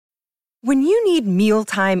When you need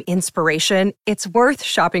mealtime inspiration, it's worth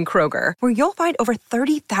shopping Kroger, where you'll find over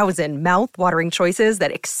 30,000 mouth-watering choices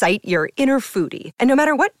that excite your inner foodie. And no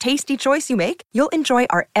matter what tasty choice you make, you'll enjoy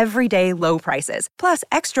our everyday low prices, plus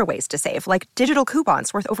extra ways to save, like digital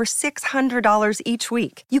coupons worth over $600 each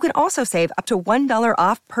week. You can also save up to $1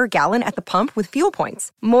 off per gallon at the pump with fuel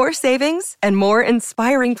points. More savings and more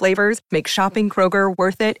inspiring flavors make shopping Kroger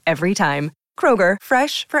worth it every time. Kroger,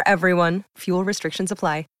 fresh for everyone. Fuel restrictions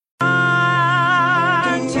apply.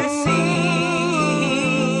 To see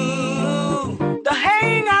the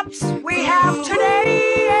hang-ups we have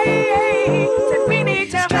today, that we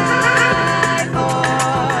need to fight for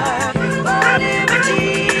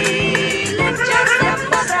liberty. Lift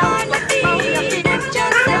yourself on your feet. Lift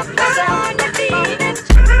yourself on your feet.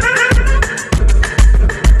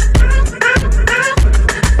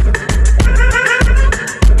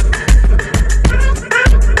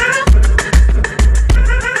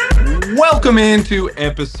 Welcome into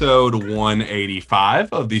episode 185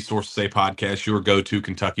 of the Sources Say podcast, your go-to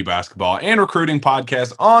Kentucky basketball and recruiting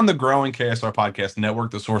podcast on the growing KSR Podcast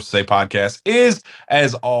Network. The Sources Say podcast is,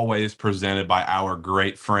 as always, presented by our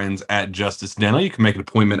great friends at Justice Dental. You can make an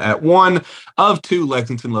appointment at one of two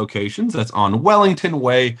Lexington locations. That's on Wellington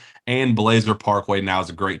Way and Blazer Parkway. Now is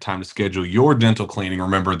a great time to schedule your dental cleaning.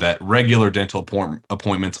 Remember that regular dental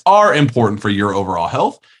appointments are important for your overall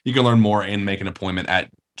health. You can learn more and make an appointment at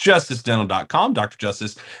justicedental.com. Dr.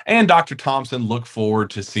 Justice and Dr. Thompson look forward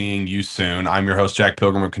to seeing you soon. I'm your host, Jack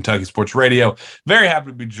Pilgrim of Kentucky Sports Radio. Very happy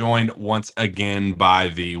to be joined once again by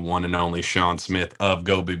the one and only Sean Smith of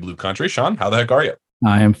Go Big Blue Country. Sean, how the heck are you?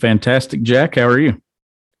 I am fantastic, Jack. How are you?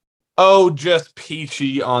 Oh, just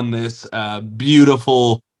peachy on this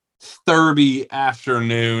beautiful Derby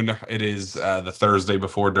afternoon. It is the Thursday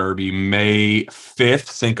before Derby, May 5th,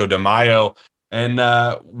 Cinco de Mayo. And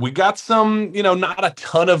we got some, not a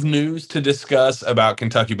ton of news to discuss about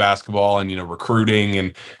Kentucky basketball and, recruiting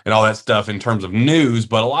and all that stuff in terms of news,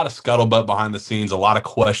 but a lot of scuttlebutt behind the scenes, a lot of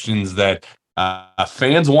questions that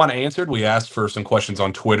fans want answered. We asked for some questions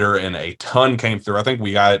on Twitter and a ton came through. I think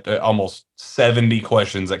we got almost 70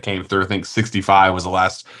 questions that came through. I think 65 was the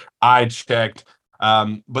last I checked.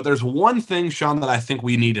 But there's one thing, Sean, that I think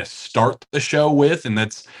we need to start the show with, and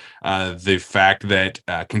that's the fact that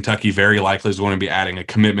Kentucky very likely is going to be adding a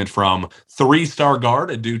commitment from three-star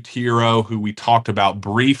guard Adou Thiero, who we talked about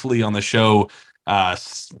briefly on the show.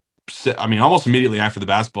 Almost immediately after the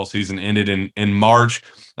basketball season ended in March.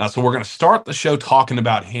 So we're going to start the show talking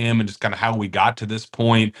about him and just kind of how we got to this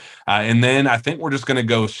point. And then I think we're just going to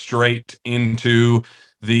go straight into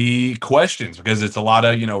the questions, because it's a lot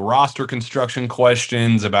of, roster construction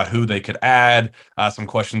questions about who they could add, some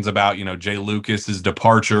questions about, Jay Lucas's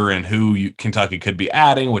departure and who Kentucky could be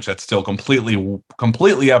adding, which that's still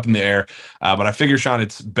completely up in the air. But I figure, Sean,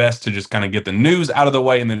 it's best to just kind of get the news out of the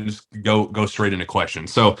way and then just go straight into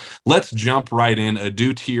questions. So let's jump right in.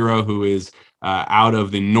 Adou Thiero, who is out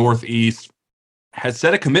of the Northeast, has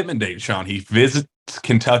set a commitment date, Sean. He visits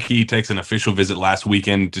Kentucky, takes an official visit last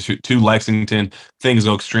weekend to Lexington. Things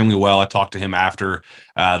go extremely well. I talked to him after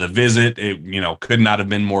the visit. It, could not have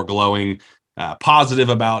been more glowing, positive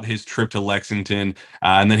about his trip to Lexington.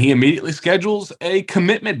 And then he immediately schedules a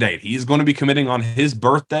commitment date. He's going to be committing on his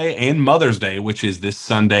birthday and Mother's Day, which is this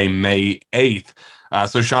Sunday, May 8th.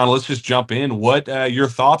 So, Sean, let's just jump in. What your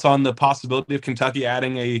thoughts on the possibility of Kentucky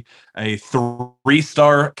adding a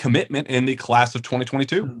three-star commitment in the class of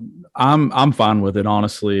 2022? I'm fine with it,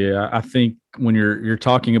 honestly. I think when you're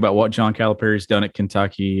talking about what John Calipari's done at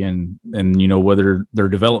Kentucky and whether their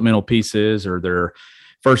developmental pieces or their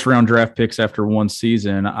first-round draft picks after one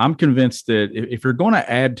season, I'm convinced that if you're going to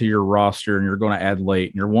add to your roster and you're going to add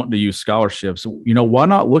late and you're wanting to use scholarships, why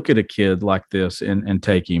not look at a kid like this and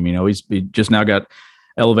take him? He just now got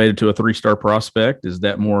elevated to a three-star prospect. Is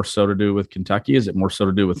that more so to do with Kentucky? Is it more so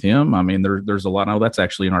to do with him? I mean, there's a lot. No, that's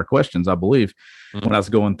actually in our questions, I believe, when I was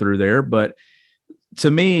going through there. But to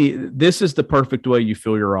me, this is the perfect way you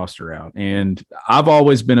fill your roster out. And I've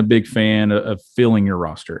always been a big fan of filling your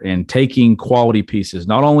roster and taking quality pieces,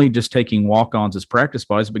 not only just taking walk-ons as practice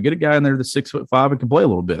bodies, but get a guy in there that's 6'5" and can play a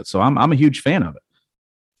little bit. So I'm a huge fan of it.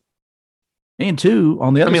 And two,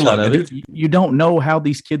 on the other side of it, you don't know how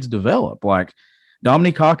these kids develop. Like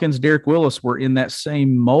Dominique Hawkins, Derek Willis were in that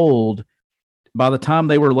same mold. By the time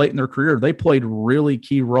they were late in their career, they played really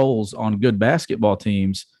key roles on good basketball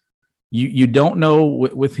teams. You don't know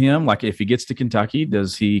with him, like if he gets to Kentucky,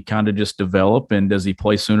 does he kind of just develop and does he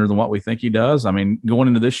play sooner than what we think he does? I mean, going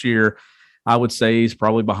into this year, I would say he's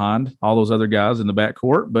probably behind all those other guys in the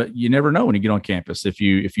backcourt, but you never know when you get on campus. If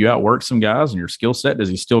you outwork some guys and your skill set, does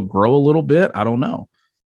he still grow a little bit? I don't know.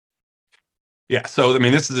 Yeah, so I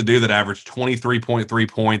mean, this is a dude that averaged 23.3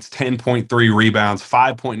 points, 10.3 rebounds,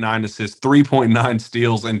 5.9 assists, 3.9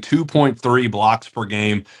 steals, and 2.3 blocks per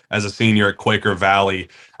game as a senior at Quaker Valley.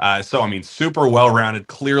 So I mean, super well-rounded.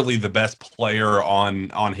 Clearly, the best player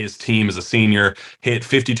on his team as a senior. Hit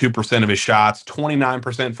 52% of his shots,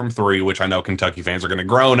 29% from three, which I know Kentucky fans are going to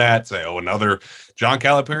groan at. Say, oh, another John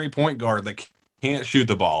Calipari point guard that can't shoot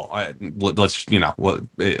the ball. Let's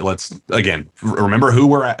again remember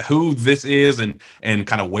who this is, and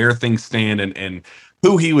kind of where things stand, and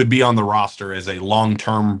who he would be on the roster as a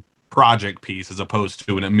long-term project piece as opposed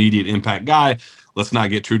to an immediate impact guy. Let's not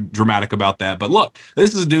get too dramatic about that. But look,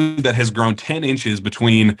 this is a dude that has grown 10 inches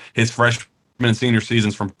between his freshman and senior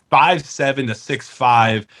seasons, from 5'7" to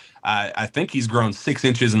 6'5". I think he's grown 6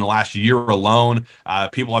 inches in the last year alone.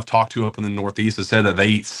 People I've talked to up in the Northeast have said that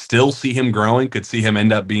they still see him growing, could see him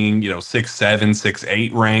end up being, 6'7",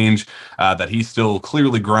 6'8" range, that he's still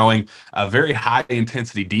clearly growing. A very high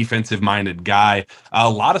intensity defensive minded guy. A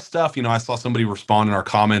lot of stuff, I saw somebody respond in our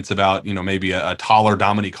comments about, maybe a taller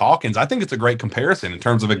Dominique Hawkins. I think it's a great comparison in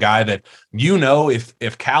terms of a guy that,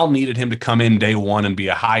 if Cal needed him to come in day one and be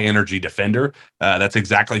a high energy defender, that's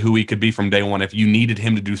exactly who he could be from day one if you needed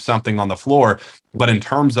him to do something on the floor. But in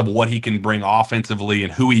terms of what he can bring offensively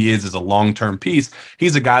and who he is as a long-term piece,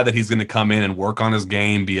 he's a guy that he's going to come in and work on his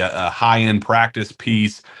game, be a high-end practice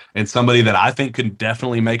piece, and somebody that I think could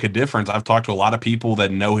definitely make a difference. I've talked to a lot of people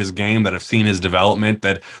that know his game, that have seen his development,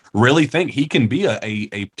 that really think he can be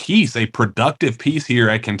a piece, a productive piece here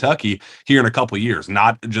at Kentucky here in a couple of years,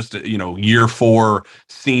 not just, year four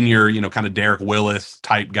senior, kind of Derek Willis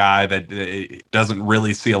type guy that doesn't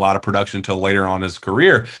really see a lot of production until later on in his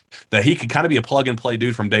career, that he could kind of be a plug and play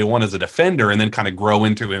dude from day one as a defender and then kind of grow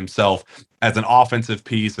into himself as an offensive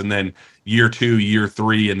piece. And then year two, year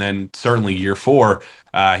three, and then certainly year four,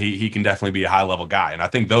 he can definitely be a high level guy. And I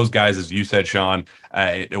think those guys, as you said, Sean,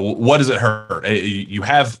 what does it hurt? You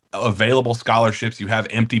have available scholarships, you have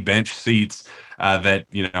empty bench seats. That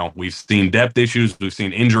we've seen depth issues, we've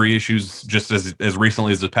seen injury issues just as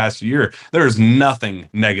recently as the past year. There's nothing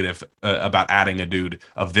negative about adding a dude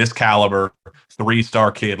of this caliber,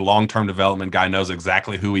 3-star kid, long-term development guy, knows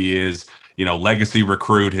exactly who he is. Legacy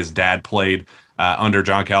recruit. His dad played under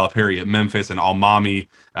John Calipari at Memphis and Almami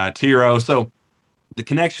Thiero. So the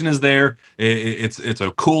connection is there. It's a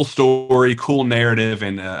cool story, cool narrative,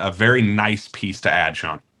 and a very nice piece to add,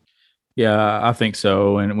 Sean. Yeah, I think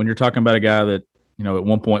so. And when you're talking about a guy that, at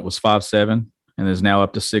one point was 5'7" and is now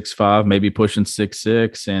up to 6'5", maybe pushing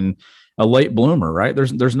 6'6", and a late bloomer, right?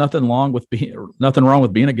 There's nothing wrong with being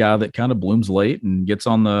a guy that kind of blooms late and gets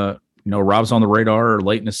on the, arrives on the radar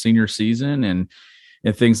late in his senior season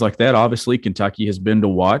and things like that. Obviously, Kentucky has been to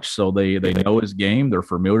watch, so they know his game. They're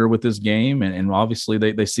familiar with his game, and obviously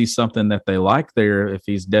they see something that they like there if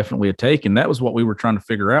he's definitely a take. And that was what we were trying to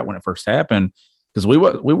figure out when it first happened, because we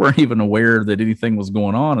weren't even aware that anything was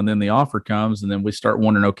going on. And then the offer comes, and then we start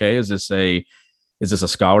wondering, okay, is this a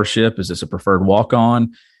scholarship? Is this a preferred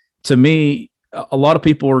walk-on? To me, a lot of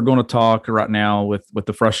people are going to talk right now with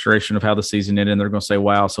the frustration of how the season ended, and they're going to say,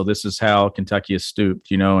 wow, so this is how Kentucky has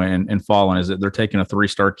stooped, and fallen, is that they're taking a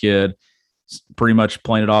 3-star kid, pretty much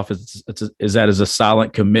playing it off as a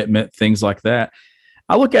silent commitment, things like that.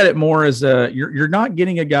 I look at it more as you're not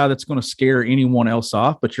getting a guy that's going to scare anyone else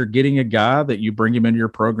off, but you're getting a guy that you bring him into your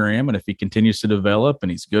program, and if he continues to develop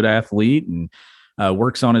and he's a good athlete and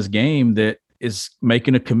works on his game, that is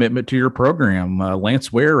making a commitment to your program.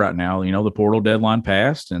 Lance Ware right now, the portal deadline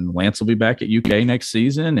passed, and Lance will be back at UK next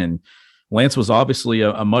season. And Lance was obviously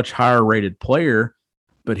a much higher rated player,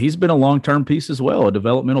 but he's been a long-term piece as well, a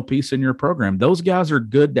developmental piece in your program. Those guys are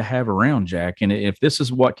good to have around, Jack. And if this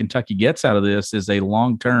is what Kentucky gets out of this, is a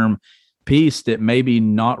long-term piece that maybe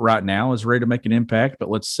not right now is ready to make an impact,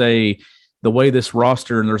 but let's say the way this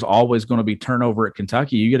roster, and there's always going to be turnover at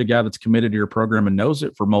Kentucky, you get a guy that's committed to your program and knows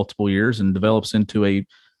it for multiple years and develops into a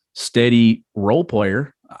steady role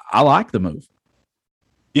player. I like the move.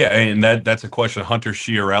 Yeah, and that's a question Hunter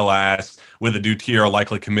Schiarella asked, with Adou Thiero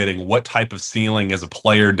likely committing, what type of ceiling as a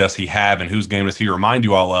player does he have, and whose game does he remind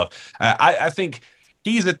you all of? I think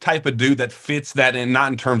he's a type of dude that fits that, and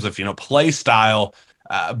not in terms of, play style,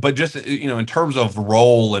 but just, in terms of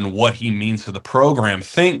role and what he means to the program.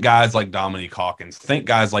 Think guys like Dominique Hawkins, think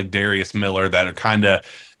guys like Darius Miller that are kind of,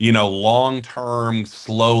 long-term,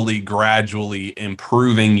 slowly, gradually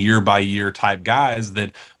improving year by year type guys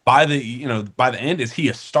that by the end, is he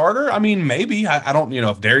a starter? I mean, maybe. I don't,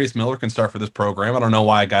 if Darius Miller can start for this program, I don't know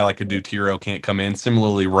why a guy like Adou Thiero can't come in,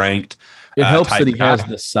 similarly ranked. It helps that he has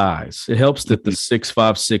the size. It helps that the 6'5",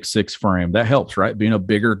 6'6" frame. That helps, right? Being a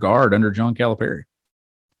bigger guard under John Calipari.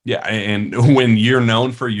 Yeah, and when you're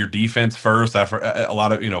known for your defense first, I've a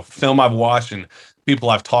lot of film I've watched and people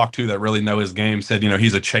I've talked to that really know his game said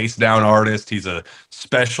he's a chase down artist, he's a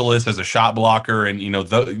specialist as a shot blocker, and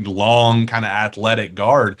the long kind of athletic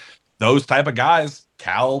guard. Those type of guys,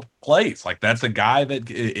 Cal plays like that's a guy that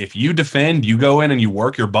if you defend, you go in and you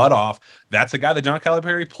work your butt off. That's a guy that John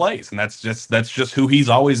Calipari plays, and that's just who he's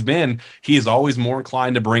always been. He is always more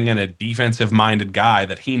inclined to bring in a defensive-minded guy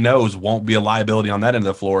that he knows won't be a liability on that end of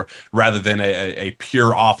the floor, rather than a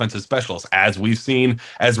pure offensive specialist, as we've seen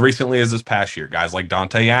as recently as this past year. Guys like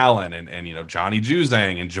Dante Allen and Johnny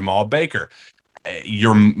Juzang and Jamal Baker.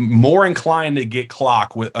 You're more inclined to get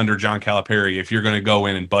clock under John Calipari if you're going to go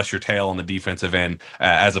in and bust your tail on the defensive end,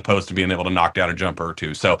 as opposed to being able to knock down a jumper or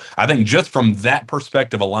two. So I think just from that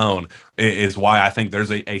perspective alone is why I think there's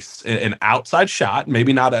an outside shot,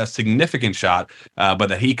 maybe not a significant shot, but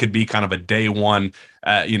that he could be kind of a day one,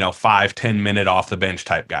 5-10 minute off the bench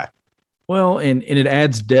type guy. Well, and it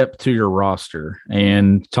adds depth to your roster.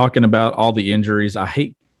 And talking about all the injuries, I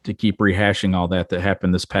hate to keep rehashing all that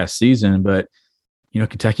happened this past season, but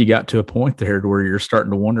Kentucky got to a point there where you're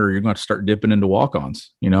starting to wonder, you're going to start dipping into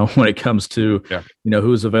walk-ons, when it comes to,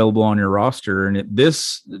 who's available on your roster. And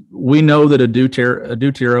we know that Adou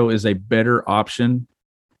Thiero is a better option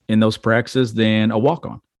in those practices than a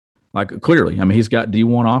walk-on. Like, clearly, he's got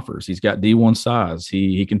D1 offers. He's got D1 size.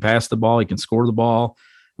 He can pass the ball. He can score the ball.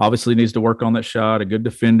 Obviously needs to work on that shot, a good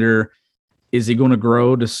defender. Is he going to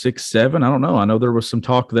grow to 6'7"? I don't know. I know there was some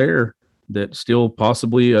talk there that still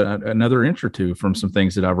possibly another inch or two from some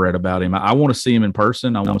things that I've read about him. I want to see him in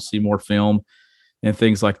person. I want to see more film and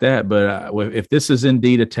things like that. But if this is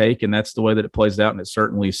indeed a take and that's the way that it plays out, and it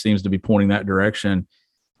certainly seems to be pointing that direction,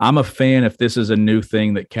 I'm a fan if this is a new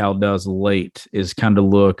thing that Cal does late, is kind of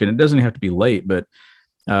look, and it doesn't have to be late, but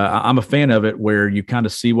I'm a fan of it where you kind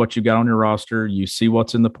of see what you got on your roster. You see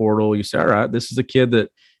what's in the portal. You say, all right, this is a kid that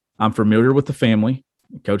I'm familiar with the family,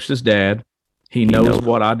 coached his dad. He knows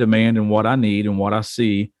what I demand and what I need and what I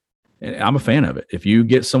see. And I'm a fan of it. If you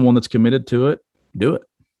get someone that's committed to it, do it.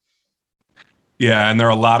 Yeah, and there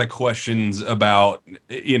are a lot of questions about,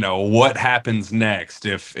 what happens next.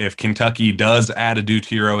 If Kentucky does add Adou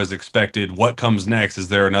Thiero as expected, what comes next? Is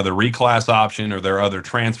there another reclass option? Or there are other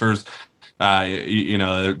transfers? There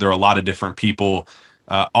are a lot of different people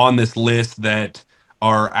on this list that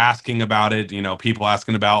are asking about it. People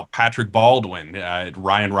asking about Patrick Baldwin.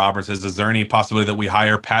 Ryan Roberts says, is there any possibility that we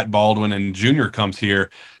hire Pat Baldwin and Jr. comes here?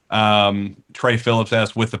 Trey Phillips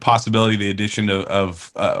asked, with the possibility of the addition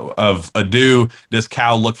of Adou, does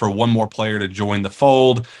Cal look for one more player to join the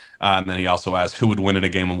fold? And then he also asked, who would win in a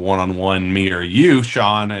game of one-on-one, me or you,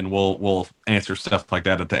 Sean? And we'll answer stuff like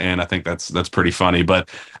that at the end. I think that's pretty funny. But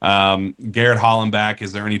Garrett Hollenbach,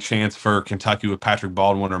 is there any chance for Kentucky with Patrick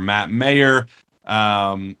Baldwin or Matt Mayer?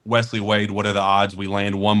 Wesley Wade, what are the odds we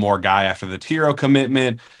land one more guy after the Thiero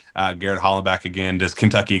commitment? Garrett Hollenbach again, does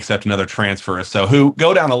Kentucky accept another transfer? So who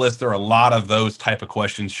go down the list? There are a lot of those type of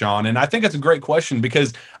questions, Sean. And I think it's a great question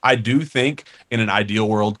because I do think in an ideal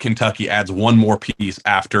world, Kentucky adds one more piece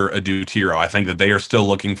after Adou Thiero. I think that they are still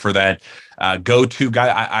looking for that go-to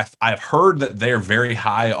guy. I've heard that they're very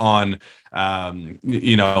high on,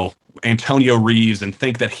 Antonio Reeves, and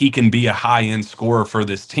think that he can be a high-end scorer for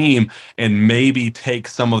this team and maybe take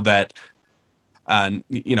some of that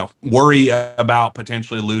worry about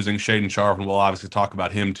potentially losing Shaedon Sharpe, and we'll obviously talk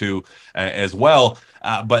about him too as well.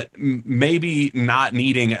 But maybe not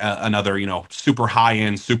needing another, super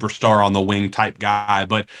high-end superstar on the wing type guy.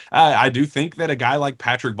 But I do think that a guy like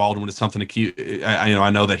Patrick Baldwin is something to keep. I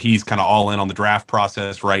know that he's kind of all in on the draft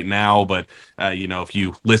process right now, but if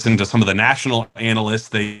you listen to some of the national analysts,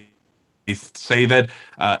 they say that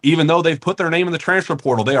even though they've put their name in the transfer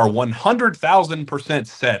portal, they are 100,000%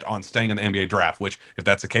 set on staying in the NBA draft, which if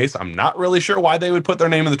that's the case, I'm not really sure why they would put their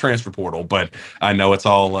name in the transfer portal, but I know it's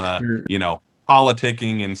all,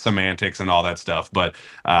 politicking and semantics and all that stuff. But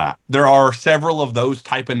there are several of those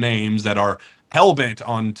type of names that are hell-bent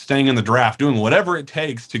on staying in the draft, doing whatever it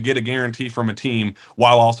takes to get a guarantee from a team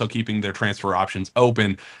while also keeping their transfer options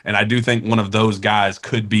open. And I do think one of those guys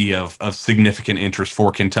could be of significant interest for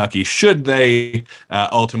Kentucky should they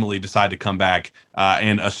ultimately decide to come back,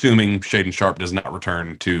 and assuming Shaedon Sharpe does not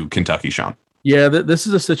return to Kentucky, Sean. Yeah, this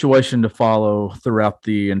is a situation to follow throughout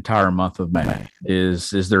the entire month of May.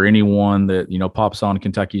 Is there anyone that, pops on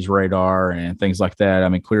Kentucky's radar and things like that? I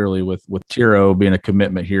mean, clearly with Thiero being a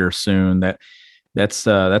commitment here soon, that's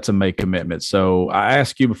a May commitment. So I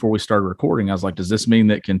asked you before we started recording, I was like, does this mean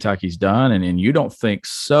that Kentucky's done? And you don't think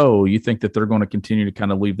so. You think that they're going to continue to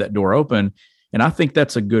kind of leave that door open. And I think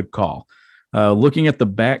that's a good call. Looking at the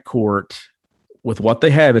backcourt, with what they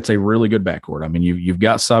have, it's a really good backcourt. I mean, you've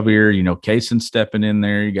got Xavier, Kaysen stepping in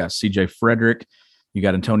there. You got CJ Frederick, you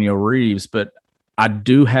got Antonio Reeves, but I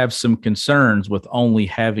do have some concerns with only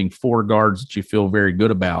having 4 guards that you feel very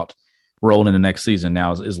good about rolling into next season.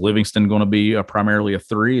 Now, is Livingston going to be primarily a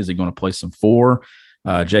 3? Is he going to play some 4?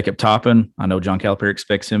 Jacob Toppin, I know John Calipari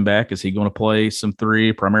expects him back. Is he going to play some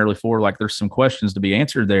 3, primarily 4? Like, there's some questions to be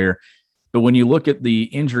answered there. But when you look at the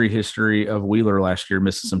injury history of Wheeler last year,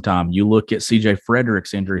 missing some time, you look at CJ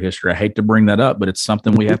Frederick's injury history. I hate to bring that up, but it's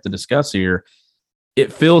something we have to discuss here.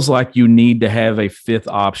 It feels like you need to have a 5th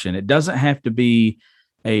option. It doesn't have to be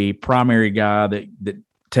a primary guy that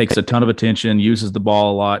takes a ton of attention, uses the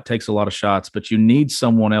ball a lot, takes a lot of shots, but you need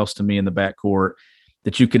someone else to me in the backcourt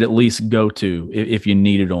that you could at least go to if you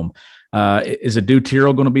needed them. Is Adou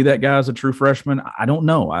Thiero going to be that guy as a true freshman? I don't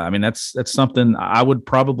know. I mean, that's something I would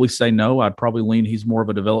probably say no. I'd probably lean he's more of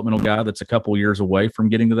a developmental guy that's a couple years away from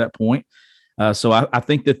getting to that point. So I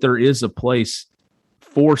think that there is a place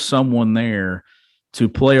for someone there to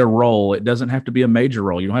play a role. It doesn't have to be a major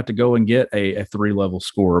role. You don't have to go and get a 3-level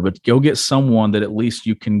scorer, but go get someone that at least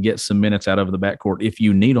you can get some minutes out of the backcourt if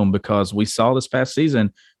you need them, because we saw this past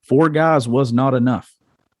season, 4 guys was not enough.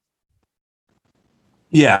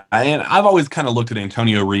 Yeah, and I've always kind of looked at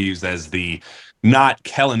Antonio Reeves as the not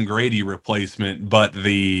Kellen Grady replacement, but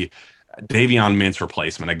the Davion Mintz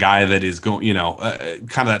replacement, a guy that is going, kind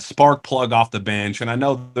of that spark plug off the bench. And I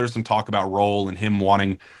know there's some talk about role and him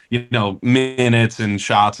wanting, minutes and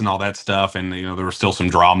shots and all that stuff. And, there was still some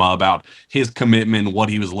drama about his commitment, what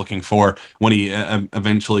he was looking for when he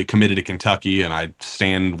eventually committed to Kentucky. And I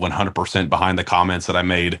stand 100% behind the comments that I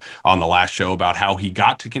made on the last show about how he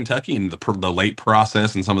got to Kentucky and the late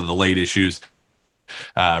process and some of the late issues.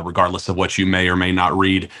 Regardless of what you may or may not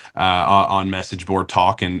read on message board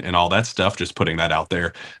talk and all that stuff, just putting that out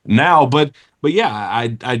there now. But yeah,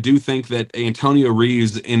 I do think that Antonio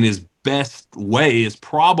Reeves in his best way is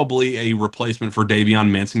probably a replacement for Davion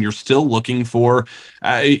Mintz, and you're still looking for,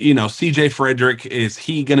 CJ Frederick. Is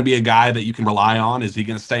he going to be a guy that you can rely on? Is he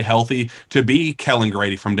going to stay healthy to be Kellen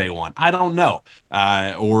Grady from day one? I don't know.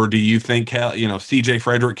 Or do you think, CJ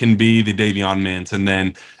Frederick can be the Davion Mintz, and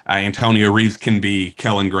then Antonio Reeves can be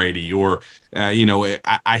Kellen Grady? Or,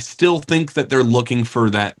 I still think that they're looking for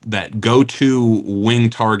that go-to wing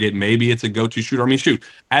target. Maybe it's a go-to shooter. I mean, shoot,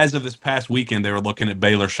 as of this past weekend, they were looking at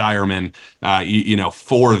Baylor Shireman,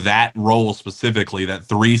 for that role specifically, that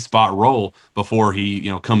 3-spot role, before he,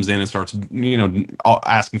 comes in and starts,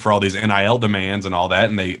 asking for all these NIL demands and all that,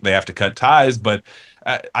 and they have to cut ties. But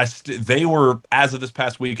they were, as of this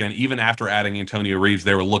past weekend, even after adding Antonio Reeves,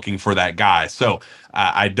 they were looking for that guy. So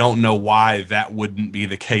I don't know why that wouldn't be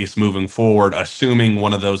the case moving forward, assuming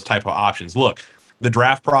one of those type of options. Look, the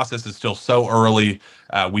draft process is still so early.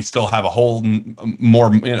 We still have a whole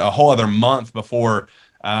other month before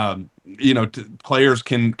players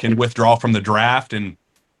can withdraw from the draft, and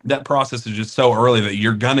that process is just so early that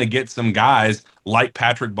you're gonna get some guys like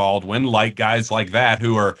Patrick Baldwin, like guys like that,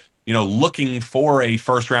 who are looking for a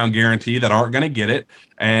first-round guarantee that aren't going to get it,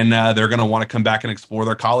 and they're going to want to come back and explore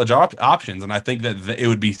their college options. And I think that it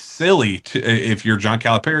would be silly if you're John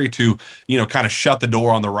Calipari to, kind of shut the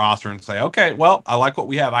door on the roster and say, okay, well, I like what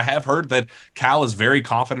we have. I have heard that Cal is very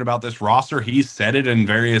confident about this roster. He's said it in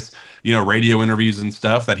various, radio interviews and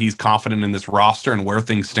stuff, that he's confident in this roster and where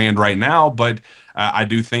things stand right now. But I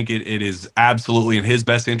do think it is absolutely in his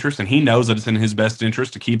best interest, and he knows that it's in his best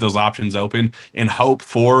interest to keep those options open and hope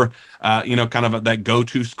for, kind of that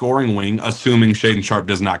go-to scoring wing, assuming Shaedon Sharpe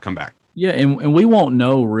does not come back. Yeah, and we won't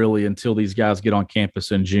know really until these guys get on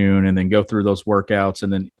campus in June and then go through those workouts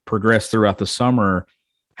and then progress throughout the summer,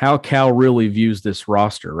 how Cal really views this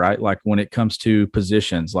roster, right? Like when it comes to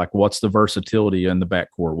positions, like what's the versatility in the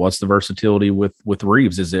backcourt? What's the versatility with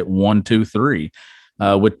Reeves? Is it 1, 2, 3?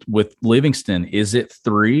 With Livingston, is it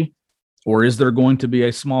 3, or is there going to be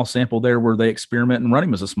a small sample there where they experiment and run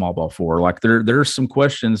him as a small ball 4? Like there are some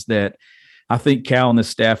questions that I think Cal and the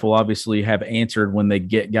staff will obviously have answered when they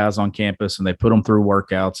get guys on campus and they put them through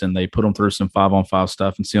workouts and they put them through some 5-on-5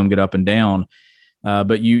 stuff and see them get up and down.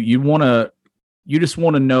 But you just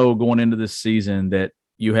want to know going into this season that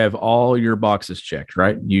you have all your boxes checked,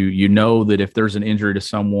 right? You know that if there's an injury to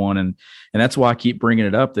someone, and that's why I keep bringing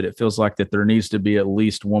it up, that it feels like that there needs to be at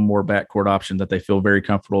least one more backcourt option that they feel very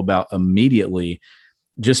comfortable about immediately,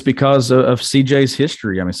 just because of CJ's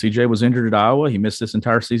history. I mean, CJ was injured at Iowa. He missed this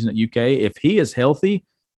entire season at UK. If he is healthy,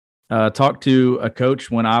 talked to a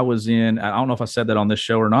coach when I was in, I don't know if I said that on this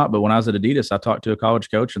show or not, but when I was at Adidas, I talked to a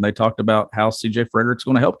college coach and they talked about how CJ Frederick's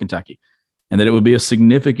going to help Kentucky and that it would be a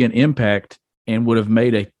significant impact and would have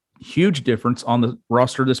made a huge difference on the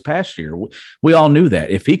roster this past year. We all knew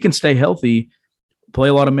that. If he can stay healthy, play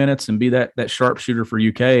a lot of minutes and be that sharpshooter for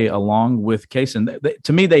UK along with Kaysen.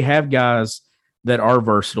 To me, they have guys that are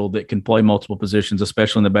versatile that can play multiple positions,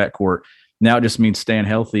 especially in the backcourt. Now it just means staying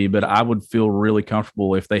healthy, but I would feel really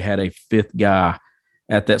comfortable if they had a fifth guy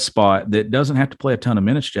at that spot that doesn't have to play a ton of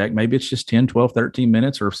minutes, Jack. Maybe it's just 10, 12, 13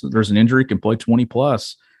 minutes, or if there's an injury, can play 20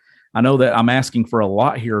 plus. I know that I'm asking for a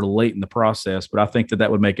lot here late in the process, but I think that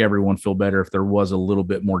would make everyone feel better if there was a little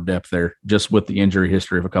bit more depth there, just with the injury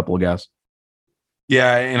history of a couple of guys.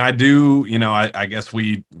 Yeah, and I do, I guess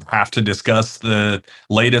we have to discuss the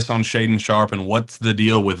latest on Shaedon Sharpe and what's the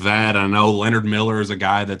deal with that. I know Leonard Miller is a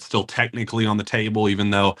guy that's still technically on the table, even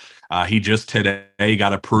though he just today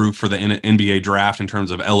got approved for the NBA draft in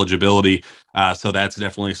terms of eligibility. So that's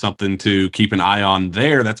definitely something to keep an eye on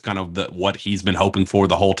there. That's kind of what he's been hoping for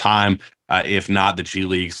the whole time. If not, the G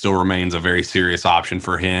League still remains a very serious option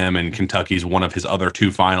for him. And Kentucky's one of his other two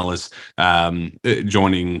finalists,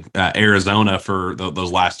 joining Arizona for those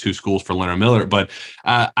last two schools for Leonard Miller. But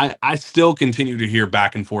I still continue to hear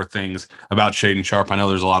back and forth things about Shaedon Sharpe. I know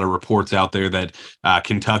there's a lot of reports out there that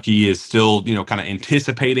Kentucky is still, kind of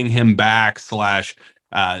anticipating him back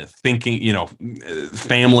 / thinking,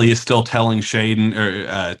 family is still telling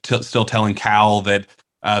Shaedon or still telling Cal that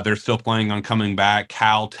they're still planning on coming back.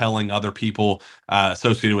 Cal telling other people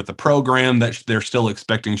associated with the program that they're still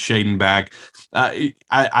expecting Shaedon back.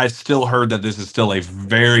 I still heard that this is still a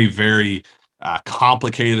very, very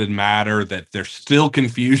complicated matter, that there's still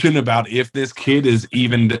confusion about if this kid is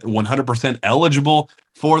even 100% eligible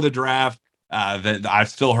for the draft. That I've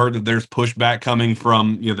still heard that there's pushback coming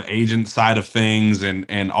from the agent side of things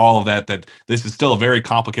and all of that this is still a very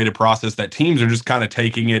complicated process, that teams are just kind of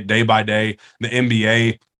taking it day by day. The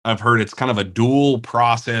NBA, I've heard it's kind of a dual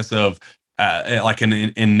process of like an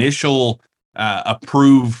initial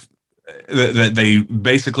approve that they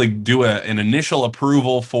basically do an initial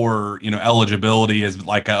approval for eligibility is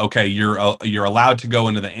like okay, you're allowed to go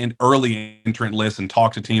into the early entrant list and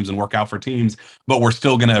talk to teams and work out for teams, but we're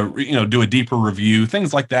still gonna do a deeper review,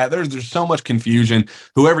 things like that. There's so much confusion.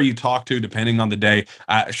 Whoever you talk to, depending on the day,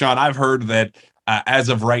 Sean, I've heard that as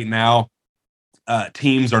of right now,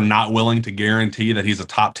 teams are not willing to guarantee that he's a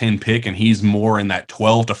top 10 pick, and he's more in that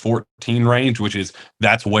 12 to 14 range,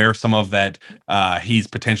 that's where some of that he's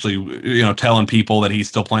potentially telling people that he's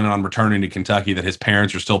still planning on returning to Kentucky, that his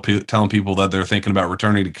parents are still telling people that they're thinking about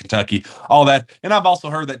returning to Kentucky, all that. And I've also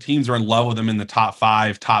heard that teams are in love with him in the top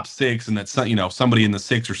 5, top 6, and that somebody in the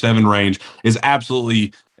 6 or 7 range is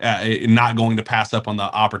absolutely not going to pass up on the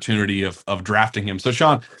opportunity of drafting him. So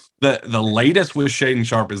Sean, the latest with Shaedon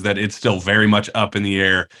Sharpe is that it's still very much up in the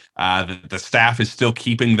air. The staff is still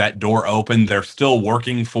keeping that door open. They're still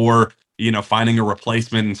working for finding a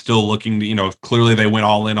replacement and still looking to, clearly they went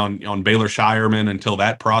all in on Baylor Shireman until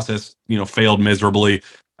that process failed miserably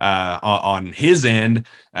on his end.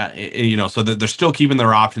 So that they're still keeping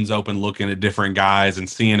their options open, looking at different guys and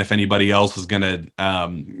seeing if anybody else is going to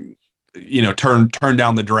turn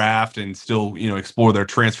down the draft and still explore their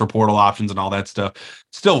transfer portal options and all that stuff.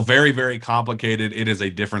 Still very, very complicated. It is a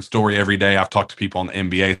different story every day. I've talked to people on the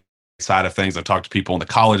NBA side of things. I've talked to people on the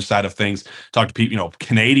college side of things. Talked to people,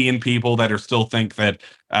 Canadian people that are still think that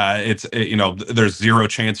there's zero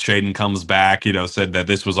chance Shaedon comes back. Said that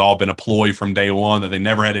this was all been a ploy from day one, that they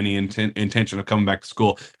never had any intention of coming back to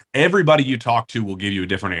school. Everybody you talk to will give you a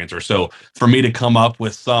different answer. So for me to come up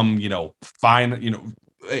with some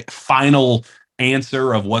final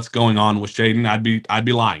answer of what's going on with Shaedon, I'd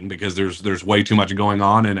be lying, because there's way too much going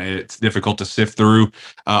on and it's difficult to sift through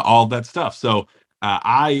all that stuff. So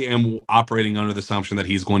I am operating under the assumption that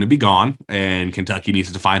he's going to be gone and Kentucky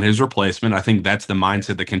needs to find his replacement. I think that's the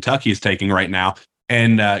mindset that Kentucky is taking right now,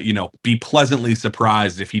 and be pleasantly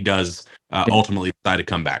surprised if he does ultimately decide to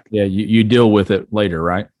come back. Yeah, you deal with it later,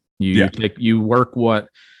 right? You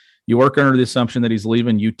work under the assumption that he's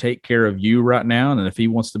leaving. You take care of you right now. And if he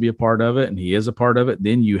wants to be a part of it and he is a part of it,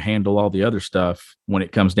 then you handle all the other stuff when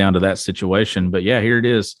it comes down to that situation. But yeah, here it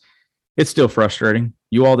is. It's still frustrating.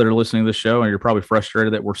 You all that are listening to the show, and you're probably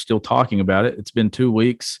frustrated that we're still talking about it. It's been 2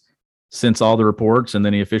 weeks since all the reports, and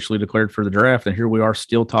then he officially declared for the draft. And here we are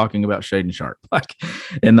still talking about Shaedon Sharpe,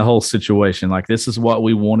 in the whole situation. This is what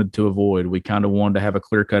we wanted to avoid. We kind of wanted to have a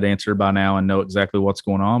clear-cut answer by now and know exactly what's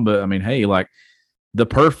going on. But I mean, hey, the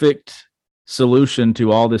perfect solution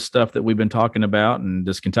to all this stuff that we've been talking about, and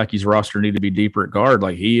does Kentucky's roster need to be deeper at guard?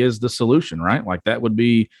 He is the solution, right? That would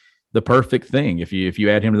be the perfect thing. If you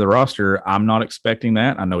add him to the roster, I'm not expecting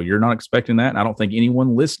that. I know you're not expecting that. And I don't think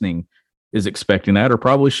anyone listening is expecting that, or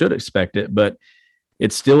probably should expect it, but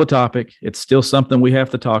it's still a topic. It's still something we have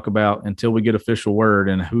to talk about until we get official word,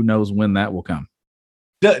 and who knows when that will come.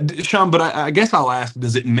 Sean, but I guess I'll ask,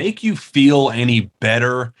 does it make you feel any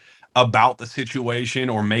better about the situation,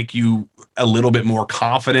 or make you a little bit more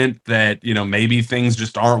confident that, maybe things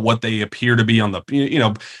just aren't what they appear to be on the,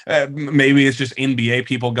 maybe it's just NBA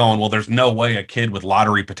people going, well, there's no way a kid with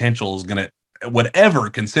lottery potential is going to whatever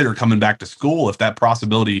consider coming back to school if that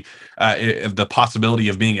possibility, if the possibility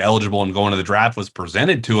of being eligible and going to the draft was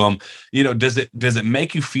presented to them. Does it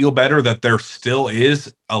make you feel better that there still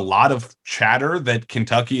is a lot of chatter that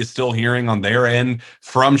Kentucky is still hearing on their end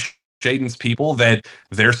from Shaedon's people, that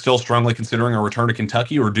they're still strongly considering a return to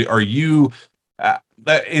Kentucky? Or are you,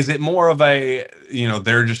 is it more of a,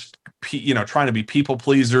 they're just, trying to be people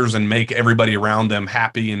pleasers and make everybody around them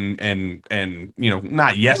happy, and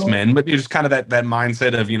not yes men, but just kind of that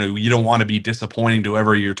mindset of, you don't want to be disappointing to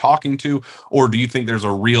whoever you're talking to? Or do you think there's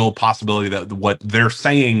a real possibility that what they're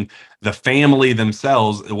saying, the family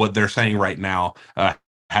themselves, what they're saying right now,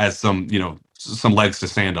 has some legs to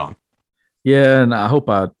stand on? Yeah, and I hope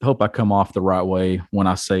I come off the right way when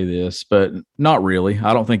I say this, but not really.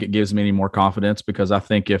 I don't think it gives me any more confidence, because I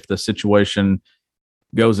think if the situation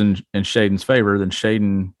goes in Shaedon's favor, then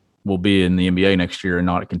Shaedon will be in the NBA next year and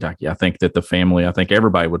not at Kentucky. I think that I think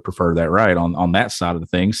everybody would prefer that, right, on that side of the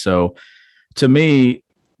thing. So to me,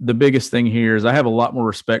 the biggest thing here is I have a lot more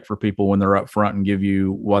respect for people when they're up front and give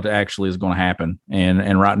you what actually is going to happen.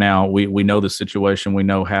 And right now we know the situation. We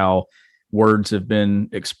know how words have been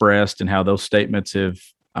expressed and how those statements have,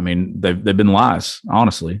 they've been lies.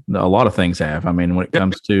 Honestly, a lot of things have. When it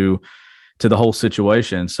comes to the whole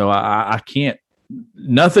situation. So I can't,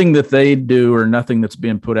 nothing that they do or nothing that's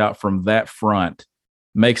being put out from that front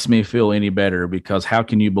makes me feel any better, because how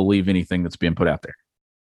can you believe anything that's being put out there?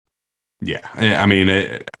 Yeah.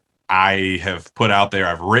 I have put out there,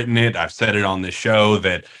 I've written it, I've said it on this show,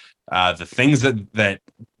 that the things that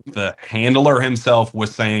the handler himself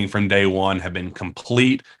was saying from day one have been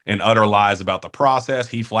complete and utter lies about the process.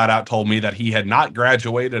 He flat out told me that he had not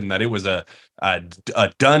graduated and that it was a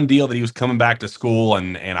done deal, that he was coming back to school.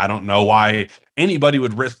 And I don't know why anybody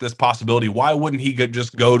would risk this possibility. Why wouldn't he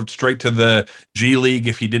just go straight to the G League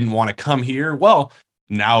if he didn't want to come here? Well,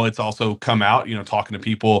 now it's also come out, talking to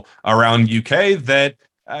people around UK, that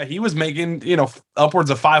he was making, upwards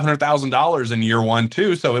of $500,000 in year one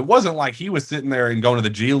too. So it wasn't like he was sitting there and going to the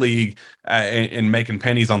G League and making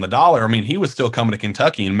pennies on the dollar. He was still coming to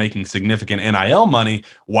Kentucky and making significant NIL money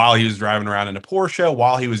while he was driving around in a Porsche,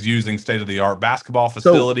 while he was using state-of-the-art basketball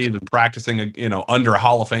facilities and practicing, under a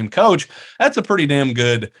Hall of Fame coach. That's a pretty damn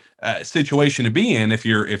good situation to be in if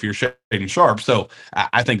you're Shaedon Sharpe. So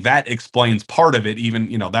I think that explains part of it.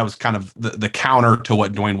 Even, that was kind of the counter to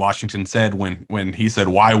what Dwayne Washington said when he said,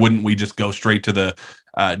 why wouldn't we just go straight to the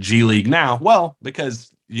G League now? Well,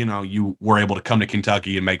 because you were able to come to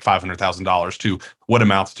Kentucky and make $500,000 to what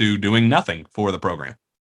amounts to doing nothing for the program.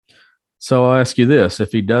 So I'll ask you this: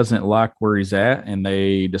 if he doesn't like where he's at and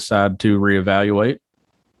they decide to reevaluate,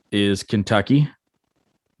 is Kentucky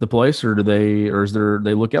the place, or they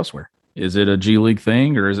look elsewhere? Is it a G League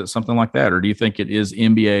thing, or is it something like that? Or do you think it is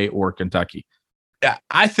NBA or Kentucky? Yeah,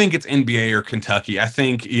 I think it's NBA or Kentucky. I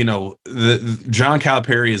think, John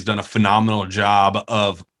Calipari has done a phenomenal job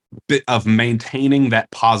of maintaining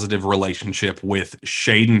that positive relationship with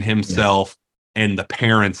Shaedon himself and the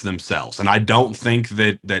parents themselves. And I don't think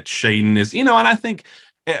that Shaedon is, and I think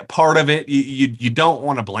part of it, you don't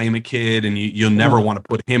want to blame a kid, and you'll never want to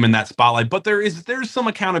put him in that spotlight. But there's some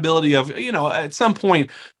accountability of, at some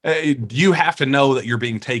point, you have to know that you're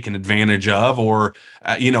being taken advantage of, or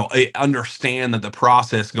understand that the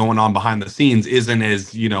process going on behind the scenes isn't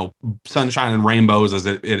as sunshine and rainbows as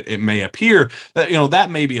it may appear. That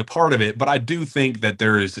may be a part of it, but I do think that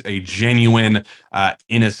there is a genuine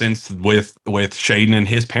innocence with Shaedon and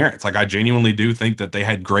his parents. Like, I genuinely do think that they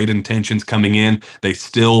had great intentions coming in. They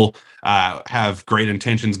still have great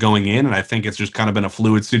intentions going in, and I think it's just kind of been a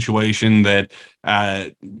fluid situation, that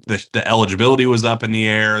the eligibility was up in the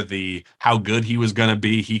air, how good he was going to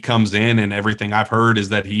be. He comes in, and everything I've heard is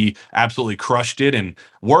that he absolutely crushed it in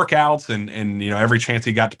workouts, and every chance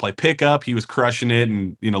he got to play pickup, he was crushing it.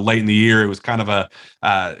 And late in the year, it was kind of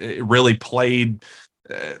it really played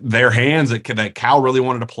their hands that Cal really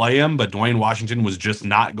wanted to play him, but Dwayne Washington was just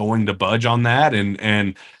not going to budge on that.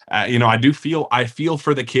 And I feel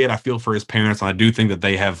for the kid, I feel for his parents, and I do think that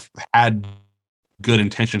they have had good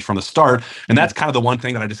intentions from the start. And that's kind of the one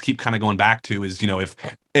thing that I just keep kind of going back to is,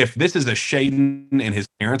 if this is a Shaedon and his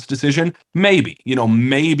parents' decision, maybe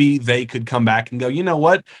they could come back and go,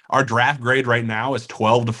 what, our draft grade right now is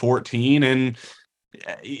 12 to 14, and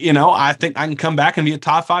I think I can come back and be a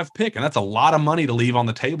top 5 pick, and that's a lot of money to leave on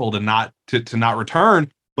the table to not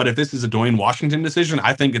return. But if this is a Dwayne Washington decision,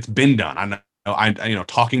 I think it's been done.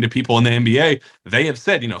 talking to people in the NBA, they have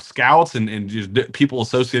said, scouts and just people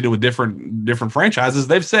associated with different franchises,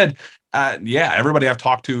 they've said, yeah, everybody I've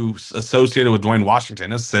talked to associated with Dwayne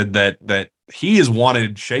Washington has said that he has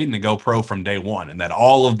wanted Shaedon to go pro from day one, and that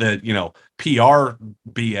all of the PR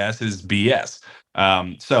BS is BS.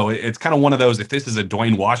 So it's kind of one of those. If this is a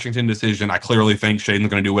Dwayne Washington decision, I clearly think Shaedon's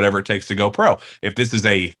going to do whatever it takes to go pro. If this is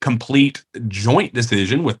a complete joint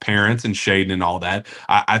decision with parents and Shaedon and all that,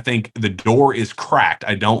 I think the door is cracked.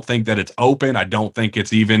 I don't think that it's open. I don't think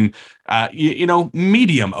it's even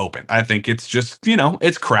medium open. I think it's just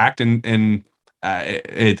it's cracked, and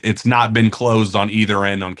it's not been closed on either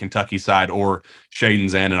end, on Kentucky's side or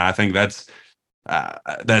Shaedon's end. And I think that's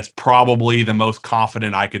probably the most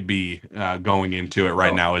confident I could be going into it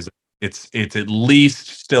right now. Is it's at least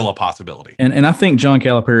still a possibility. And I think John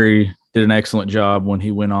Calipari did an excellent job when he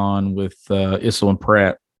went on with Issel and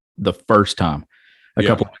Pratt the first time a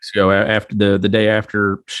couple of weeks ago, after the day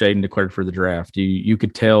after Shaedon declared for the draft. You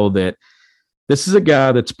could tell that this is a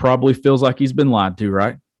guy that's probably feels like he's been lied to,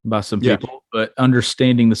 right, by some people, but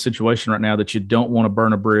understanding the situation right now, that you don't want to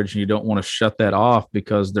burn a bridge and you don't want to shut that off,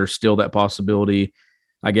 because there's still that possibility,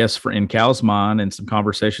 I guess, in Cal's mind and some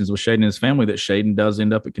conversations with Shaedon and his family, that Shaedon does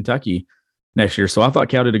end up at Kentucky next year. So I thought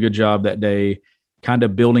Cal did a good job that day, kind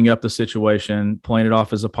of building up the situation, playing it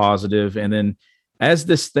off as a positive. And then as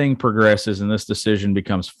this thing progresses and this decision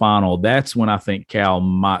becomes final, that's when I think Cal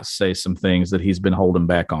might say some things that he's been holding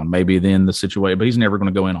back on. Maybe then the situation, but he's never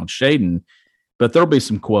going to go in on Shaedon. But there'll be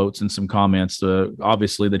some quotes and some comments,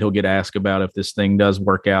 obviously, that he'll get asked about if this thing does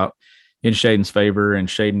work out in Shaedon's favor and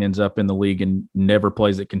Shaedon ends up in the league and never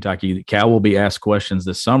plays at Kentucky. Cal will be asked questions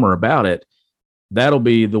this summer about it. That'll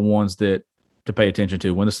be the ones that to pay attention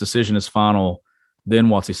to. When this decision is final, then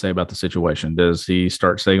what's he say about the situation? Does he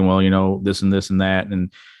start saying, well, this and this and that?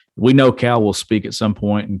 And we know Cal will speak at some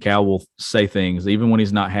point, and Cal will say things. Even when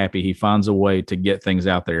he's not happy, he finds a way to get things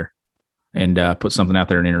out there and put something out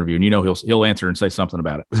there in an interview. And he'll answer and say something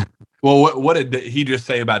about it. Well, what did he just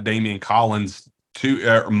say about Damian Collins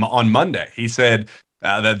on Monday? He said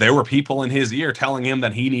that there were people in his ear telling him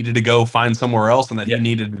that he needed to go find somewhere else and that he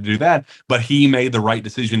needed to do that, but he made the right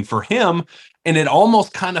decision for him. And it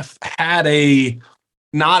almost kind of had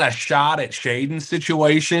not a shot at Shaedon's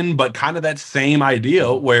situation, but kind of that same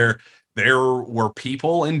idea where there were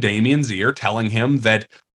people in Damian's ear telling him that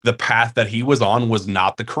the path that he was on was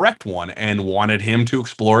not the correct one and wanted him to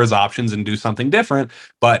explore his options and do something different.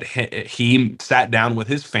 But he sat down with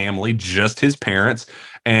his family, just his parents,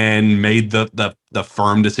 and made the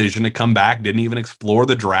firm decision to come back. Didn't even explore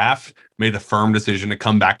the draft. Made the firm decision to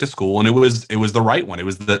come back to school, and it was the right one. It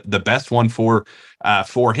was the best one for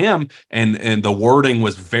him. And the wording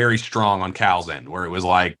was very strong on Cal's end, where it was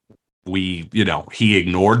like he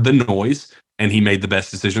ignored the noise. And he made the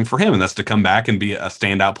best decision for him, and that's to come back and be a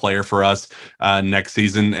standout player for us next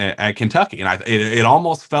season at Kentucky. And it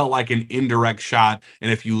almost felt like an indirect shot.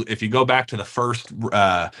 And if you go back to the first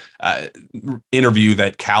interview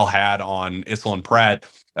that Cal had on Issel and Pratt,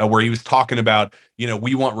 where he was talking about,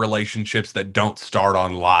 we want relationships that don't start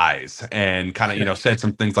on lies, and kind of, said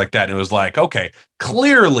some things like that. And it was like, okay,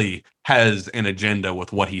 clearly has an agenda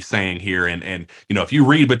with what he's saying here. And if you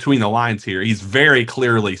read between the lines here, he's very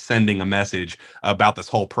clearly sending a message about this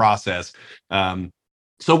whole process.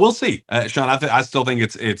 So we'll see, Sean. I still think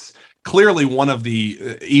it's clearly one of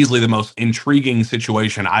the easily the most intriguing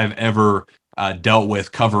situation I've ever dealt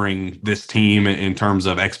with covering this team in terms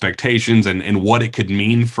of expectations and what it could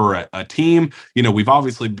mean for a team. We've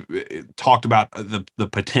obviously talked about the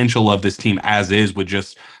potential of this team as is, with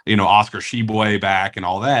just, Oscar Tshiebwe back and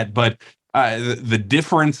all that. But the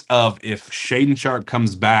difference of if Shaedon Sharpe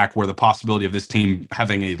comes back, where the possibility of this team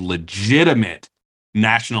having a legitimate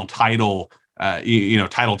national title,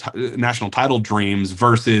 national title dreams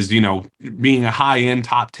versus, being a high-end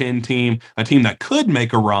top 10 team, a team that could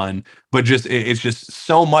make a run, but it's just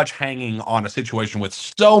so much hanging on a situation with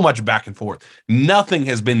so much back and forth. Nothing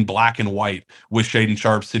has been black and white with Shaedon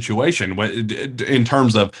Sharpe's situation in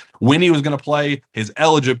terms of when he was going to play, his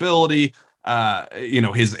eligibility,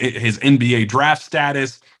 his NBA draft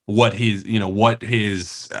status, what his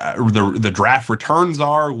the draft returns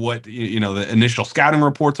are, what the initial scouting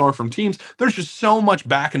reports are from teams. There's just so much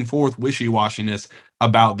back and forth wishy-washiness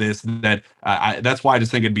about this that that's why I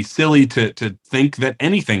just think it'd be silly to think that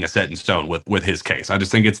anything is set in stone with his case. I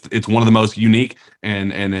just think it's one of the most unique,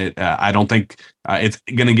 and I don't think it's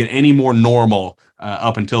going to get any more normal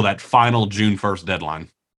up until that final June 1st deadline.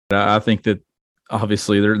 I think that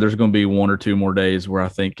obviously there's going to be one or two more days where I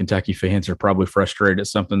think Kentucky fans are probably frustrated at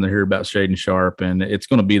something they hear about Shaedon Sharpe, and it's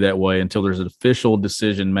going to be that way until there's an official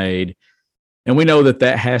decision made. And we know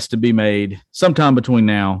that has to be made sometime between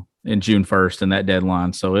now and June 1st and that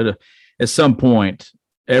deadline. So at some point,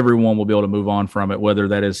 everyone will be able to move on from it, whether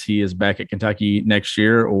that is he is back at Kentucky next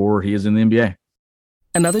year or he is in the NBA.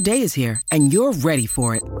 Another day is here, and you're ready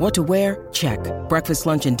for it. What to wear? Check. Breakfast,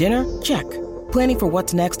 lunch, and dinner? Check. Planning for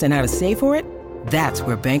what's next and how to save for it? That's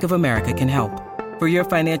where Bank of America can help. For your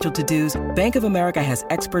financial to-dos, Bank of America has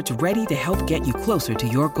experts ready to help get you closer to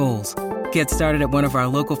your goals. Get started at one of our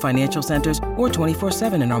local financial centers or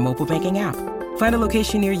 24/7 in our mobile banking app. Find a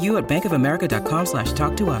location near you at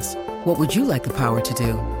bankofamerica.com/talktous. What would you like the power to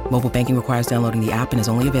do? Mobile banking requires downloading the app and is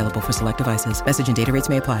only available for select devices. Message and data rates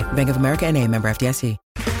may apply. Bank of America NA, member FDIC.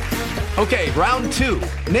 Okay, round two.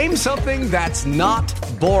 Name something that's not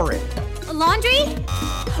boring. A laundry?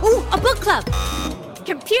 Ooh, a book club.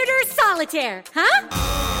 Computer solitaire, huh?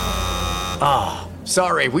 Ah,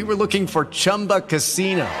 sorry, we were looking for Chumba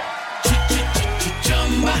Casino.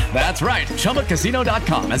 That's right.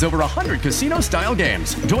 ChumbaCasino.com has over 100 casino-style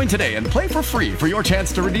games. Join today and play for free for your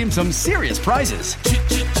chance to redeem some serious prizes.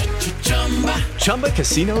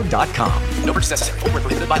 ChumbaCasino.com. No purchase necessary. Void where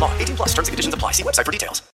prohibited by law. 18+ terms and conditions apply. See website for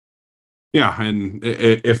details. Yeah, and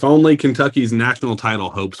if only Kentucky's national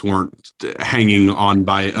title hopes weren't hanging on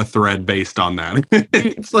by a thread based on that.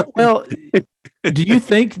 It's like, well, do you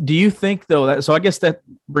think though that, so I guess that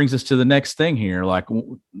brings us to the next thing here. Like,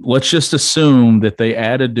 let's just assume that they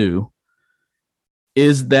add Adou.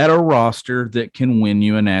 Is that a roster that can win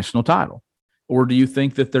you a national title? Or do you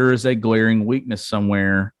think that there is a glaring weakness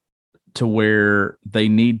somewhere to where they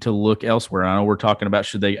need to look elsewhere? I know we're talking about,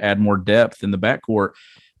 should they add more depth in the backcourt?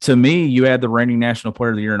 To me, you add the reigning national player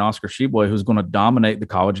of the year in Oscar Tshiebwe, who's going to dominate the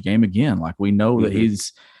college game again. Like, we know that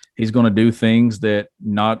he's going to do things that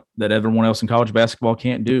everyone else in college basketball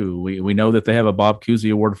can't do. We know that they have a Bob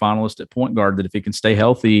Cousy Award finalist at point guard, that if he can stay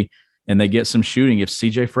healthy and they get some shooting, if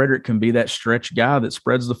CJ Frederick can be that stretch guy that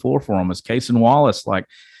spreads the floor for him, as Cason Wallace, like,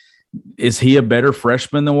 is he a better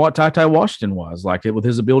freshman than what Ty Washington was? Like, with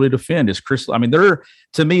his ability to defend, is Chris? I mean,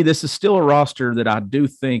 to me, this is still a roster that I do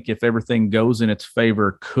think, if everything goes in its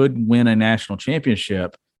favor, could win a national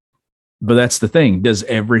championship. But that's the thing: does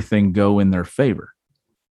everything go in their favor?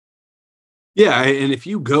 Yeah, and if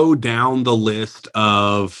you go down the list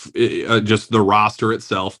of just the roster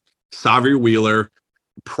itself, Xavier Wheeler,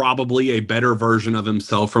 probably a better version of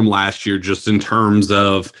himself from last year, just in terms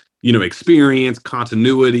of, experience,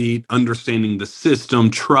 continuity, understanding the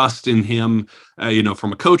system, trust in him,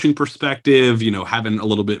 from a coaching perspective, having a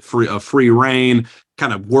little bit free reign,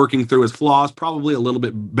 kind of working through his flaws, probably a little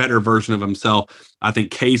bit better version of himself. I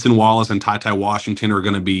think Cason Wallace and Ty Washington are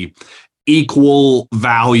going to be equal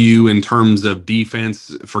value in terms of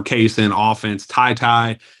defense for Cason, offense,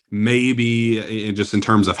 Ty, maybe just in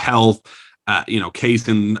terms of health.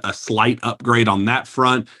 Cason, a slight upgrade on that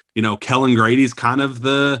front. Kellen Grady's kind of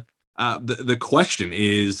the question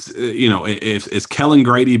is, if Kellen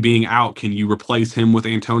Grady being out, can you replace him with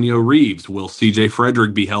Antonio Reeves? Will CJ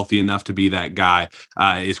Frederick be healthy enough to be that guy?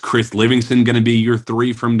 Is Chris Livingston going to be your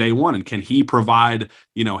three from day one? And can he provide,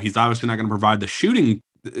 he's obviously not going to provide the shooting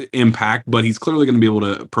impact, but he's clearly going to be able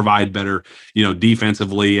to provide better,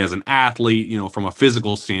 defensively as an athlete, from a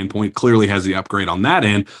physical standpoint, clearly has the upgrade on that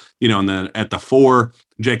end, and then at the four,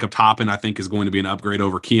 Jacob Toppin, I think, is going to be an upgrade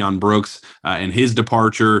over Keon Brooks and his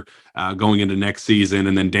departure going into next season.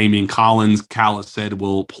 And then Damian Collins, Callis said,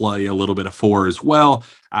 will play a little bit of four as well.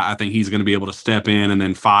 I think he's going to be able to step in. And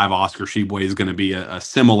then five, Oscar Tshiebwe is going to be a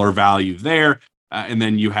similar value there. And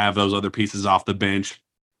then you have those other pieces off the bench,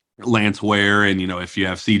 Lance Ware, and if you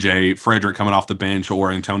have CJ Frederick coming off the bench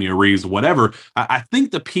or Antonio Reeves, whatever, I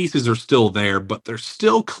think the pieces are still there, but they're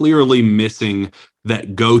still clearly missing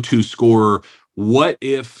that go-to scorer. What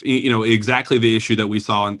if, exactly the issue that we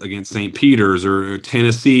saw against St. Peter's or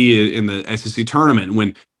Tennessee in the SEC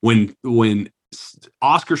tournament, when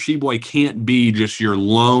Oscar Tshiebwe can't be just your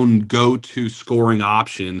lone go-to scoring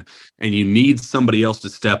option and you need somebody else to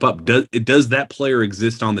step up. Does that player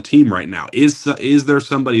exist on the team right now? Is there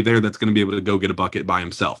somebody there that's going to be able to go get a bucket by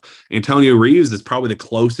himself? Antonio Reeves is probably the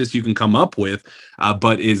closest you can come up with,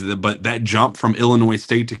 but that jump from Illinois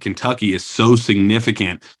State to Kentucky is so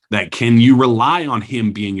significant that can you rely on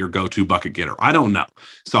him being your go-to bucket getter? I don't know.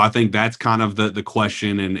 So I think that's kind of the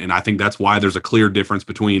question, and I think that's why there's a clear difference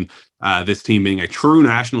between this team being a true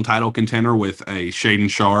national title contender with a Shaedon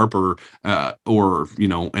Sharpe or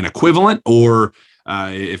an equivalent, or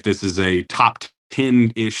if this is a top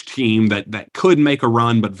 10-ish team that could make a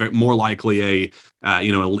run, but more likely a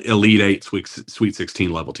Elite Eight, Sweet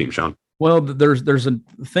 16 level team. Sean. Well, there's a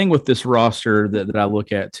thing with this roster that I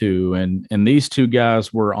look at too, and these two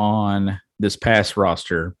guys were on this past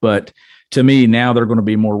roster, but to me, to me, now they're going to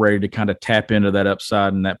be more ready to kind of tap into that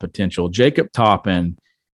upside and that potential. Jacob Toppin,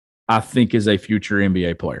 I think, is a future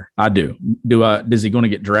NBA player. I do. Is he going to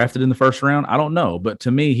get drafted in the first round? I don't know. But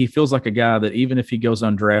to me, he feels like a guy that even if he goes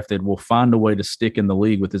undrafted, will find a way to stick in the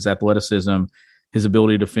league with his athleticism, his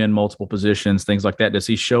ability to defend multiple positions, things like that. Does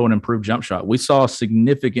he show an improved jump shot? We saw a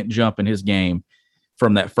significant jump in his game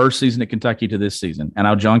from that first season at Kentucky to this season. And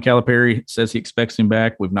now John Calipari says he expects him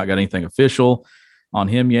back. We've not got anything official on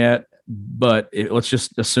him yet, but let's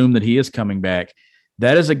just assume that he is coming back.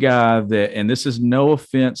 That is a guy that, and this is no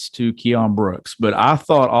offense to Keon Brooks, but I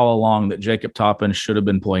thought all along that Jacob Toppin should have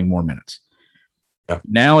been playing more minutes. Yeah.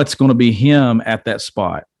 Now it's going to be him at that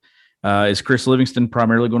spot. Is Chris Livingston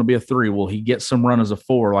primarily going to be a 3? Will he get some run as a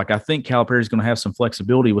 4? Like, I think Calipari is going to have some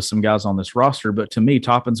flexibility with some guys on this roster, but to me,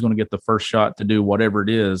 Toppin's going to get the first shot to do whatever it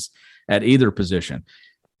is at either position.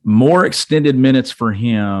 More extended minutes for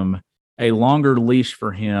him, a longer leash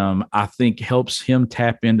for him, I think helps him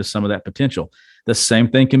tap into some of that potential. The same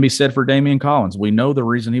thing can be said for Damian Collins. We know the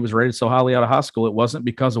reason he was rated so highly out of high school. It wasn't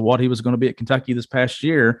because of what he was going to be at Kentucky this past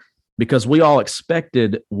year, because we all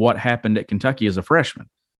expected what happened at Kentucky as a freshman.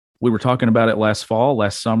 We were talking about it last fall,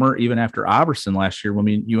 last summer, even after Iverson last year when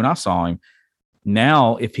you and I saw him.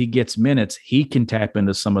 Now, if he gets minutes, he can tap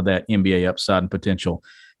into some of that NBA upside and potential.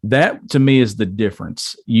 That, to me, is the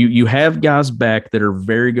difference. You have guys back that are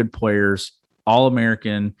very good players,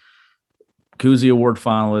 All-American, Cousy Award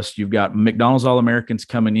finalists. You've got McDonald's All-Americans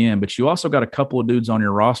coming in, but you also got a couple of dudes on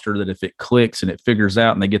your roster that if it clicks and it figures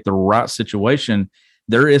out and they get the right situation,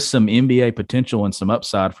 there is some NBA potential and some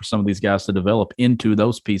upside for some of these guys to develop into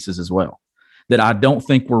those pieces as well, that I don't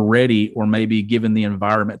think we're ready or maybe given the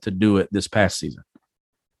environment to do it this past season.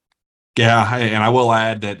 Yeah, and I will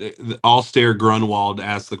add that Alstair Grunwald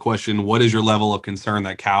asked the question, what is your level of concern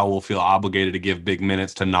that Cal will feel obligated to give big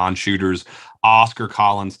minutes to non-shooters, Oscar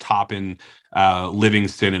Collins, Toppin,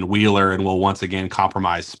 Livingston, and Wheeler, and will once again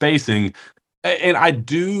compromise spacing? And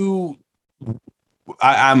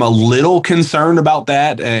I'm a little concerned about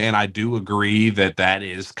that, and I do agree that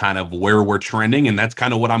is kind of where we're trending, and that's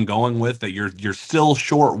kind of what I'm going with, that you're still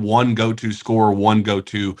short one go-to scorer, one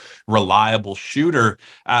go-to reliable shooter.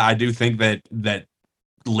 I do think that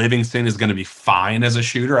Livingston is going to be fine as a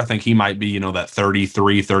shooter. I think he might be, that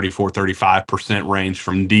 33, 34, 35% range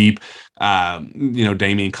from deep.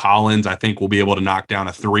 Damian Collins, I think, will be able to knock down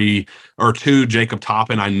a 3 or 2. Jacob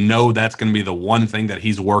Toppin, I know that's going to be the one thing that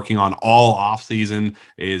he's working on all offseason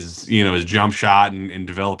is, his jump shot and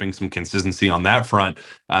developing some consistency on that front.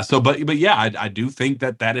 But yeah, I do think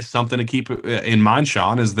that is something to keep in mind,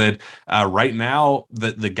 Sean, is that right now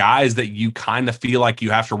the guys that you kind of feel like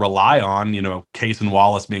you have to rely on, Case and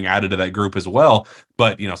Wallace being added to that group as well.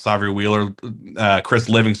 But, Xavier Wheeler, Chris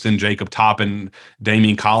Livingston, Jacob Toppin,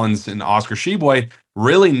 Damian Collins, and Oscar Tshiebwe,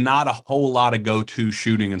 really not a whole lot of go-to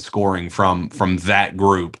shooting and scoring from that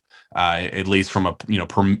group, at least from a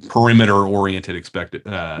perimeter-oriented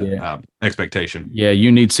expectation. Yeah,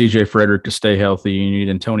 you need C.J. Frederick to stay healthy. You need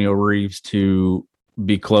Antonio Reeves to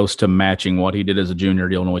be close to matching what he did as a junior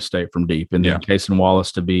at Illinois State from deep, and then Case and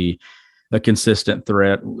Wallace to be a consistent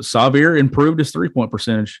threat. Xavier improved his three-point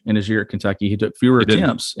percentage in his year at Kentucky. He took fewer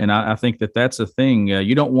attempts, and I think that's a thing.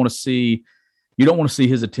 You don't want to see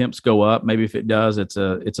his attempts go up. Maybe if it does, it's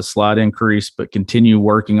a slight increase, but continue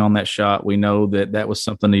working on that shot. We know that was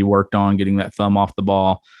something he worked on, getting that thumb off the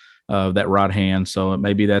ball, that right hand. So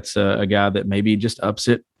maybe that's a guy that maybe just ups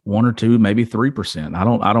it 1 or 2, maybe 3%.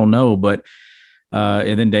 I don't know, but.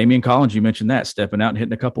 And then Damian Collins, you mentioned that, stepping out and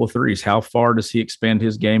hitting a couple of threes. How far does he expand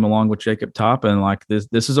his game along with Jacob Toppin? Like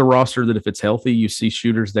this is a roster that if it's healthy, you see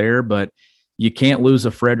shooters there, but you can't lose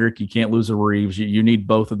a Frederick, you can't lose a Reeves. You need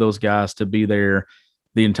both of those guys to be there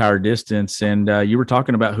the entire distance. And you were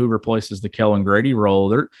talking about who replaces the Kellen Grady role.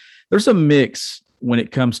 There's a mix when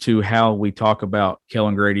it comes to how we talk about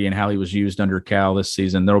Kellen Grady and how he was used under Cal this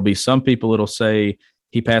season. There'll be some people that'll say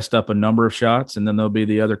he passed up a number of shots, and then there'll be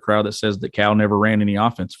the other crowd that says that Cal never ran any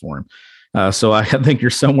offense for him. So I think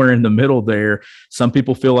you're somewhere in the middle there. Some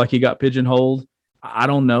people feel like he got pigeonholed. I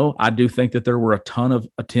don't know. I do think that there were a ton of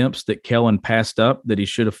attempts that Kellen passed up that he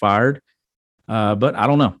should have fired. But I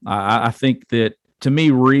don't know. I think that, to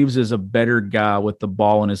me, Reeves is a better guy with the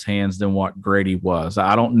ball in his hands than what Grady was.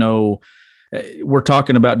 I don't know. We're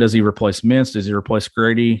talking about, does he replace Mintz? Does he replace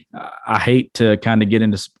Grady? I hate to kind of get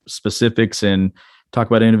into specifics and talk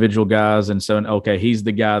about individual guys and so, okay, he's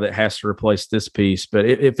the guy that has to replace this piece. But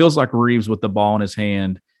it feels like Reeves with the ball in his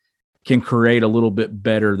hand can create a little bit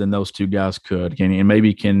better than those two guys could. And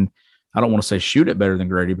maybe I don't want to say shoot it better than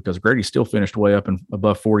Grady, because Grady still finished way up and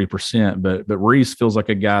above 40%. But Reeves feels like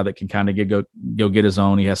a guy that can kind of go get his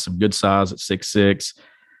own. He has some good size at 6'6".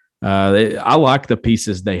 I like the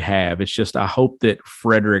pieces they have. It's just I hope that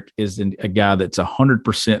Frederick is a guy that's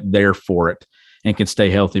 100% there for it and can stay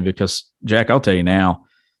healthy because, Jack, I'll tell you now,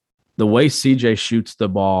 the way CJ shoots the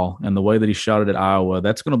ball and the way that he shot it at Iowa,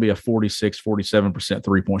 that's going to be a 46, 47%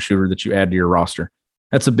 three-point shooter that you add to your roster.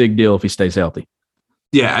 That's a big deal if he stays healthy.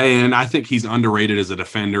 Yeah, and I think he's underrated as a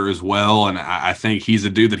defender as well. And I think he's a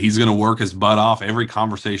dude that he's going to work his butt off. Every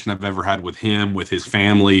conversation I've ever had with him, with his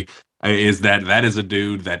family, is that is a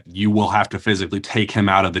dude that you will have to physically take him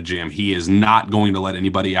out of the gym. He is not going to let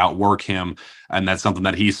anybody outwork him. And that's something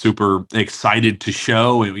that he's super excited to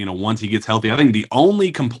show, once he gets healthy. I think the only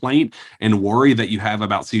complaint and worry that you have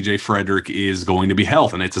about CJ Frederick is going to be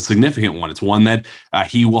health. And it's a significant one. It's one that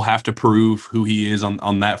he will have to prove who he is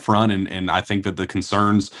on that front. And I think that the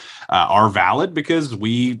concerns are valid because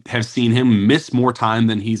we have seen him miss more time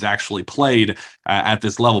than he's actually played at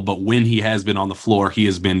this level. But when he has been on the floor, he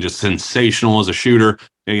has been just sensational as a shooter,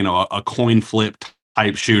 a coin flip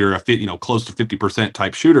type shooter, close to 50%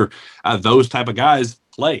 type shooter. Those type of guys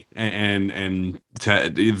play, and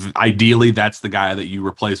ideally that's the guy that you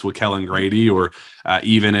replace with Kellen Grady, or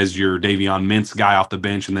even as your Davion Mintz guy off the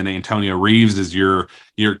bench, and then Antonio Reeves is your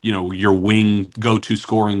wing go-to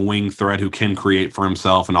scoring wing threat who can create for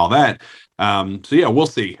himself and all that. So yeah, we'll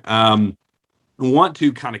see. Want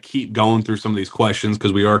to kind of keep going through some of these questions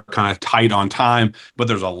because we are kind of tight on time, but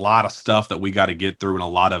there's a lot of stuff that we got to get through and a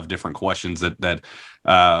lot of different questions that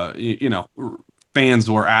fans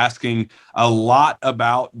were asking. A lot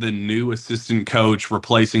about the new assistant coach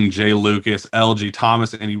replacing Jay Lucas, LG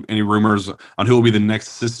Thomas. Any rumors on who will be the next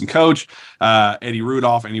assistant coach? Eddie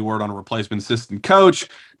Rudolph, any word on a replacement assistant coach?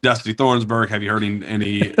 Dusty Thornsberg, have you heard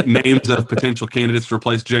any names of potential candidates to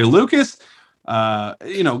replace Jay Lucas?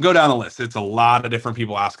 Go down the list. It's a lot of different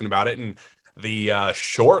people asking about it. And the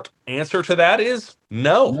short answer to that is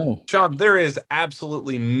no. Sean, there is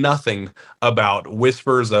absolutely nothing about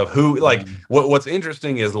whispers of who, what's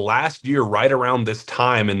interesting is last year, right around this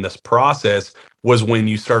time in this process, was when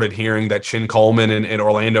you started hearing that Chin Coleman and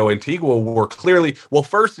Orlando Antigua were clearly,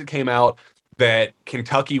 first it came out that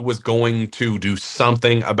Kentucky was going to do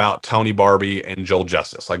something about Tony Barbie and Joel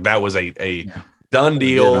Justice. Like that was a done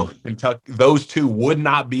deal. Kentucky, those two would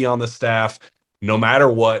not be on the staff no matter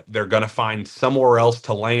what. They're going to find somewhere else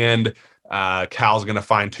to land. Cal's going to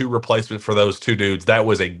find two replacements for those two dudes. That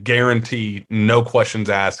was a guarantee, no questions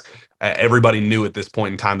asked. Everybody knew at this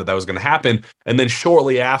point in time that was going to happen. And then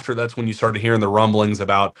shortly after, that's when you started hearing the rumblings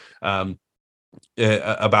about both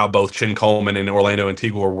Chin Coleman and Orlando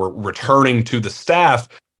Antigua were returning to the staff.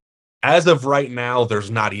 As of right now, there's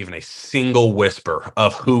not even a single whisper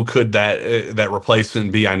of who could that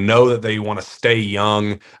replacement be. I know that they want to stay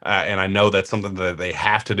young, and I know that's something that they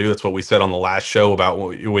have to do. That's what we said on the last show about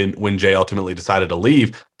when Jay ultimately decided to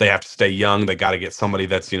leave. They have to stay young. They got to get somebody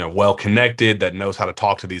that's well connected, that knows how to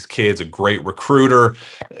talk to these kids, a great recruiter,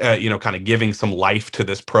 kind of giving some life to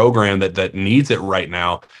this program that needs it right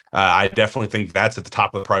now. I definitely think that's at the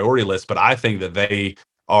top of the priority list, but I think that they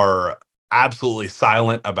are absolutely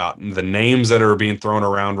silent about the names that are being thrown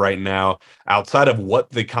around right now, outside of what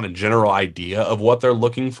the kind of general idea of what they're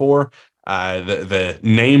looking for. The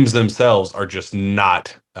names themselves are just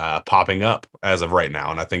not popping up as of right now.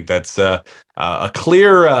 And I think that's a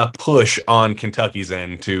clear push on Kentucky's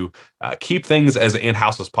end to keep things as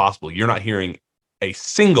in-house as possible. You're not hearing a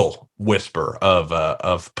single whisper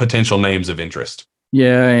of potential names of interest.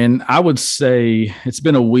 Yeah, and I would say it's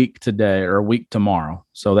been a week today or a week tomorrow.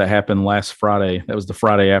 So that happened last Friday. That was the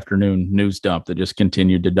Friday afternoon news dump that just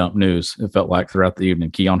continued to dump news. It felt like throughout the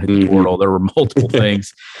evening. Keon hit the portal. There were multiple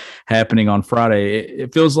things happening on Friday.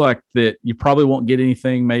 It feels like that you probably won't get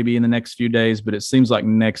anything maybe in the next few days, but it seems like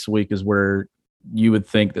next week is where you would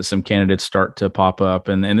think that some candidates start to pop up.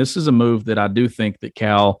 And this is a move that I do think that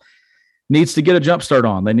Cal needs to get a jump start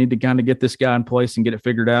on. They need to kind of get this guy in place and get it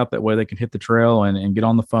figured out. That way they can hit the trail and get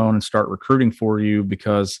on the phone and start recruiting for you,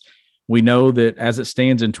 because we know that as it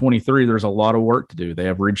stands in 23, there's a lot of work to do. They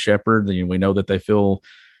have Reed Shepherd. We know that they feel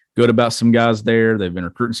good about some guys there. They've been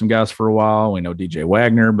recruiting some guys for a while. We know DJ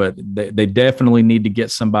Wagner, but they definitely need to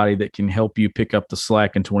get somebody that can help you pick up the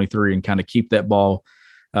slack in 23 and kind of keep that ball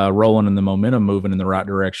rolling and the momentum moving in the right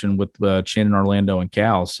direction with Chin and Orlando and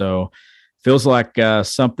Cal. So feels like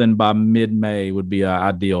something by mid-May would be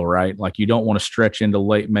ideal, right? Like you don't want to stretch into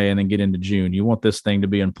late May and then get into June. You want this thing to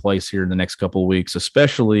be in place here in the next couple of weeks,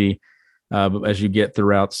 especially as you get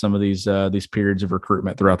throughout some of these periods of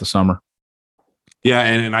recruitment throughout the summer. Yeah,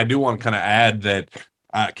 and I do want to kind of add that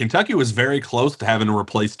Kentucky was very close to having to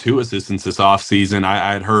replace two assistants this offseason.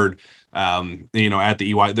 I had heard, at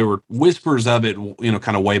the EY, there were whispers of it,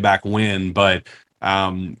 kind of way back when, but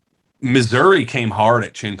Missouri came hard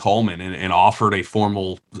at Chin Coleman and offered a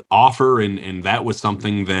formal offer, and that was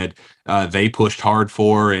something that they pushed hard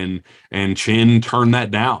for, and Chin turned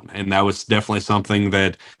that down, and that was definitely something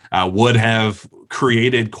that would have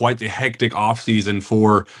created quite the hectic offseason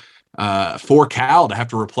for Cal to have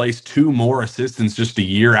to replace two more assistants just a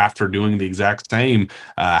year after doing the exact same,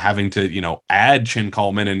 having to add Chin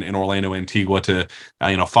Coleman and Orlando Antigua to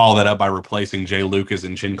follow that up by replacing Jay Lucas,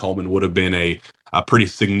 and Chin Coleman would have been a pretty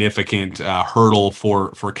significant hurdle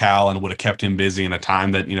for Cal, and would have kept him busy in a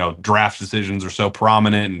time that draft decisions are so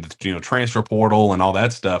prominent, and transfer portal and all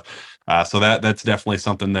that stuff. So that's definitely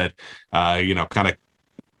something that kind of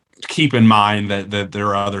keep in mind, that there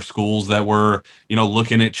are other schools that were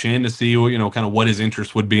looking at Chin to see kind of what his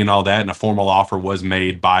interest would be and all that, and a formal offer was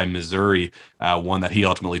made by Missouri, one that he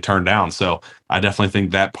ultimately turned down. So I definitely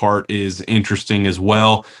think that part is interesting as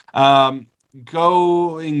well.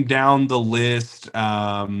 Going down the list,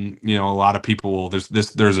 a lot of people, there's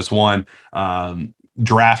this one,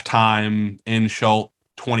 draft time in Schultz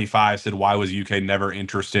 25 said, why was UK never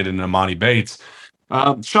interested in Amani Bates?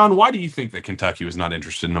 Sean, why do you think that Kentucky was not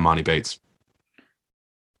interested in Amani Bates?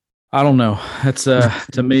 I don't know. That's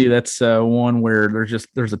to me, that's one where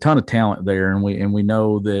there's a ton of talent there, and we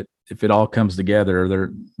know that if it all comes together,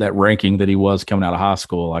 that ranking that he was coming out of high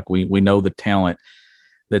school, like we know the talent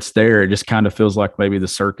that's there. It just kind of feels like maybe the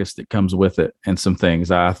circus that comes with it and some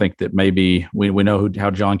things. I think that maybe we know how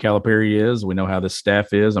John Calipari is. We know how the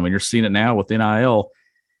staff is. I mean, you're seeing it now with NIL,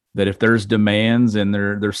 that if there's demands and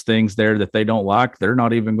there's things there that they don't like, they're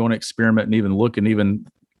not even going to experiment and even look and even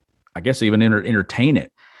entertain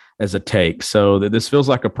it as a take. So that this feels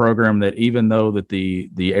like a program that, even though that the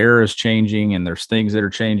era is changing and there's things that are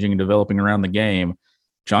changing and developing around the game,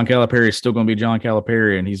 John Calipari is still going to be John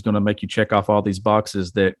Calipari, and he's going to make you check off all these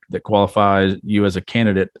boxes that qualify you as a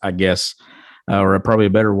candidate, I guess, or probably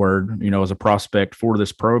a better word, as a prospect for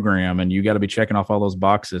this program. And you got to be checking off all those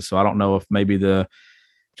boxes. So I don't know if maybe they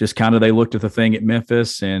looked at the thing at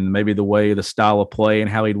Memphis and maybe the style of play and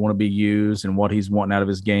how he'd want to be used and what he's wanting out of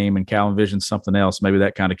his game, and Cal envisioned something else. Maybe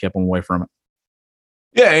that kind of kept him away from it.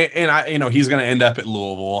 Yeah, and he's going to end up at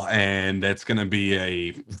Louisville, and that's going to be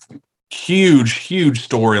a huge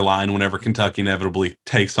storyline whenever Kentucky inevitably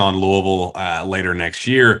takes on Louisville later next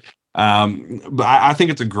year. But I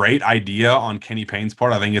think it's a great idea on Kenny Payne's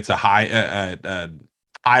part. I think it's a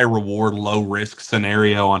high reward, low risk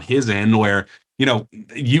scenario on his end, where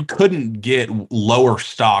you couldn't get lower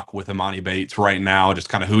stock with Amani Bates right now, just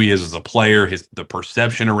kind of who he is as a player, the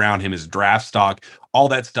perception around him, his draft stock, all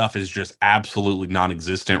that stuff is just absolutely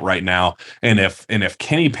non-existent right now. And if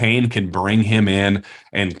Kenny Payne can bring him in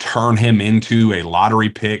and turn him into a lottery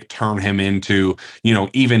pick, turn him into,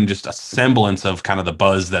 even just a semblance of kind of the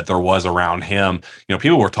buzz that there was around him,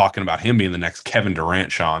 people were talking about him being the next Kevin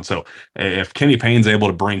Durant, Sean. So if Kenny Payne's able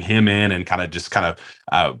to bring him in and kind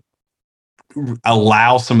of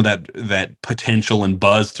allow some of that potential and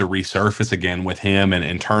buzz to resurface again with him,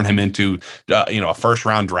 and turn him into a first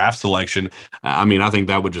round draft selection, I think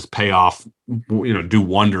that would just pay off, do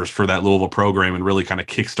wonders for that Louisville program and really kind of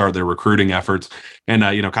kickstart their recruiting efforts. And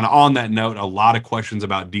kind of on that note, a lot of questions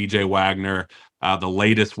about DJ Wagner, the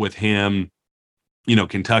latest with him,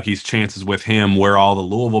 Kentucky's chances with him, where all the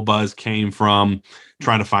Louisville buzz came from,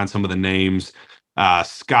 trying to find some of the names.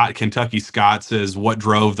 Kentucky Scott says, what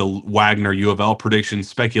drove the Wagner U of L prediction?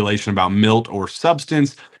 Speculation about Milt or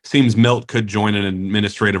substance. Seems Milt could join an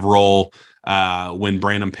administrative role when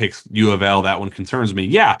Branham picks U of L. That one concerns me.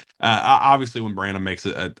 Yeah, obviously when Branham makes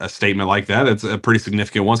a statement like that, it's a pretty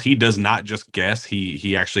significant one. He does not just guess.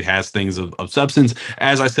 He actually has things of substance.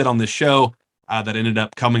 As I said on this show, that ended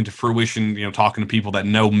up coming to fruition, talking to people that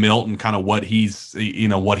know Milt and kind of what he's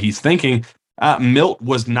thinking. Milt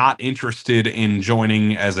was not interested in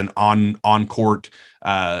joining as an on-court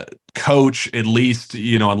coach, at least,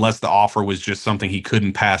 unless the offer was just something he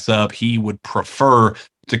couldn't pass up. He would prefer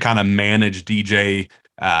to kind of manage DJ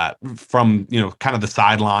from, kind of the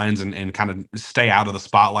sidelines and kind of stay out of the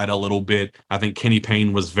spotlight a little bit. I think Kenny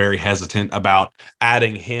Payne was very hesitant about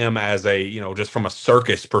adding him as a, just from a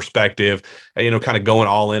circus perspective, kind of going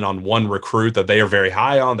all in on one recruit that they are very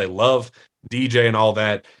high on. They love DJ and all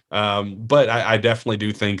that. But I definitely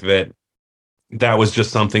do think that was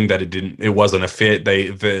just something that it wasn't a fit.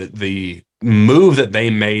 The move that they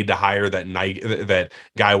made to hire that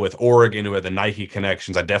guy with Oregon who had the Nike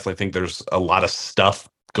connections, I definitely think there's a lot of stuff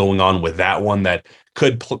going on with that one that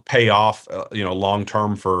could pay off, long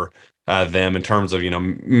term for them in terms of,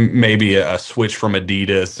 maybe a switch from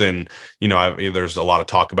Adidas. And, there's a lot of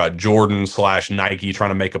talk about Jordan/Nike trying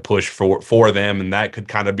to make a push for them. And that could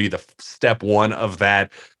kind of be the step one of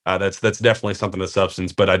that. That's definitely something of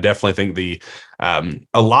substance. But I definitely think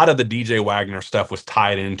a lot of the DJ Wagner stuff was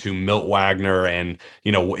tied into Milt Wagner, and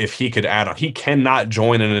if he could add on, he cannot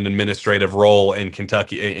join in an administrative role in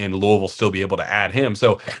Kentucky in Louisville, still be able to add him.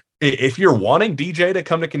 So if you're wanting DJ to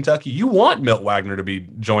come to Kentucky, you want Milt Wagner to be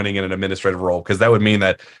joining in an administrative role, because that would mean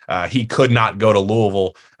that he could not go to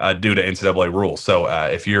Louisville due to NCAA rules. So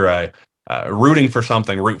if you're rooting for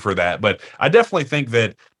something, root for that. But I definitely think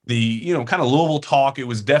that the kind of Louisville talk, it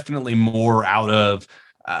was definitely more out of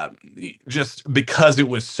just because it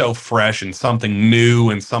was so fresh and something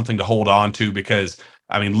new and something to hold on to. Because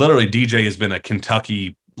I mean, literally, DJ has been a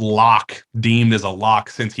Kentucky lock, deemed as a lock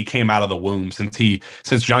since he came out of the womb. Since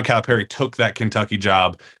John Calipari took that Kentucky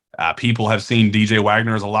job, people have seen DJ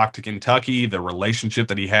Wagner as a lock to Kentucky. The relationship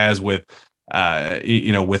that he has with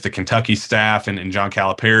with the Kentucky staff and John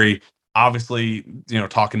Calipari. Obviously,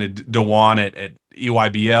 talking to Dewan at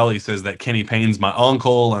EYBL, he says that Kenny Payne's my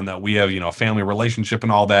uncle and that we have, a family relationship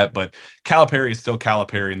and all that. But Calipari is still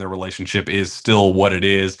Calipari, and their relationship is still what it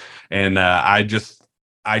is. And I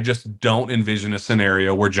just don't envision a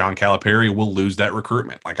scenario where John Calipari will lose that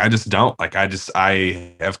recruitment. Like, I just don't. Like,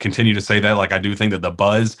 I have continued to say that. Like, I do think that the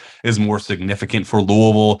buzz is more significant for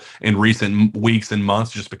Louisville in recent weeks and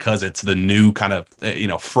months, just because it's the new kind of,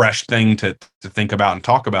 fresh thing to think about and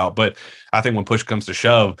talk about. But I think when push comes to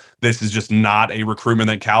shove, this is just not a recruitment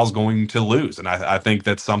that Cal's going to lose. And I think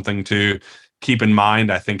that's something to keep in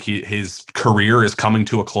mind. I think his career is coming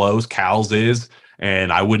to a close. Cal's is.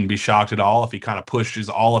 And I wouldn't be shocked at all if he kind of pushes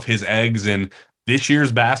all of his eggs in this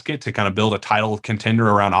year's basket to kind of build a title contender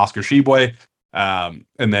around Oscar Tshiebwe, and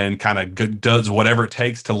then kind of does whatever it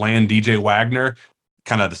takes to land DJ Wagner,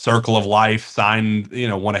 kind of the circle of life, sign,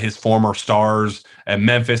 one of his former stars at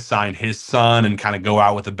Memphis, sign his son, and kind of go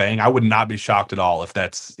out with a bang. I would not be shocked at all if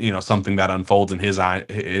that's, something that unfolds in his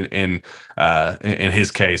in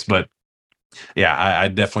his case. But yeah, I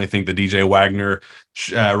definitely think the DJ Wagner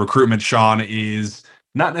recruitment, Sean, is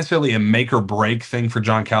not necessarily a make or break thing for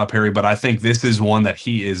John Calipari, but I think this is one that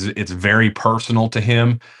it's very personal to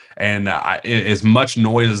him. And as much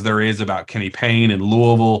noise as there is about Kenny Payne and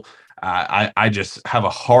Louisville, I just have a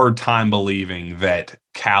hard time believing that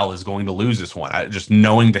Cal is going to lose this one. Just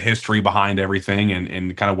knowing the history behind everything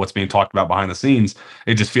and kind of what's being talked about behind the scenes,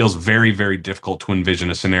 it just feels very, very difficult to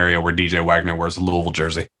envision a scenario where DJ Wagner wears a Louisville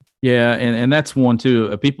jersey. Yeah, and that's one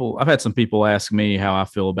too. I've had some people ask me how I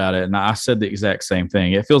feel about it, and I said the exact same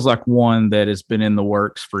thing. It feels like one that has been in the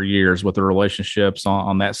works for years with the relationships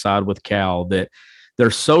on that side with Cal, that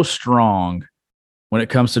they're so strong when it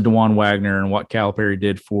comes to Dewan Wagner and what Calipari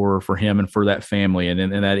did for him and for that family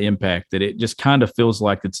and that impact, that it just kind of feels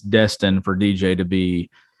like it's destined for DJ to be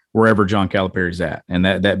wherever John Calipari's at, and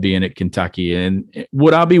that being at Kentucky. And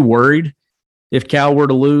would I be worried if Cal were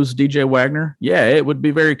to lose DJ Wagner? Yeah, it would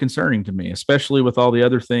be very concerning to me, especially with all the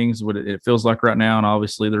other things what it feels like right now. And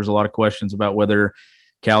obviously there's a lot of questions about whether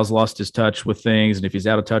Cal's lost his touch with things and if he's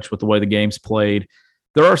out of touch with the way the game's played.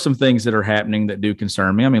 There are some things that are happening that do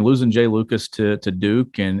concern me. I mean, losing Jay Lucas to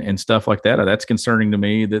Duke and stuff like that, that's concerning to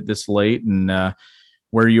me that this late, and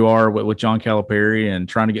where you are with John Calipari and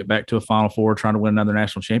trying to get back to a Final Four, trying to win another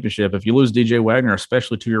national championship. If you lose DJ Wagner,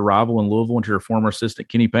 especially to your rival in Louisville and to your former assistant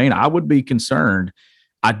Kenny Payne, I would be concerned.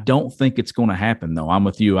 I don't think it's going to happen, though. I'm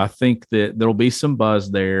with you. I think that there'll be some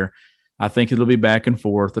buzz there. I think it'll be back and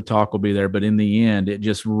forth. The talk will be there. But in the end, it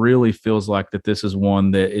just really feels like that this is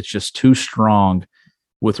one that it's just too strong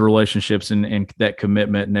with relationships and that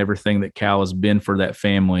commitment and everything that Cal has been for that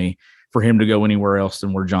family for him to go anywhere else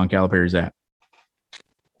than where John Calipari's at.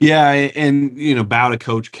 Yeah, and Bow to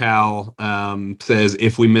Coach Cal says,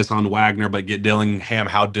 if we miss on Wagner but get Dillingham,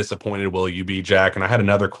 how disappointed will you be, Jack? And I had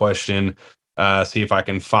another question, see if I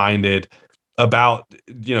can find it, about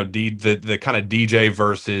the kind of DJ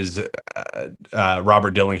versus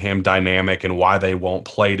Robert Dillingham dynamic and why they won't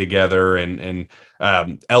play together. And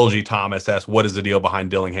LG Thomas asks, what is the deal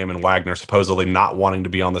behind Dillingham and Wagner supposedly not wanting to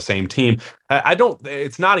be on the same team?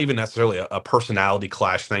 It's not even necessarily a personality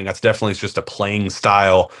clash thing. That's definitely just a playing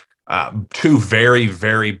style. Two very,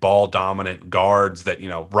 very ball dominant guards that,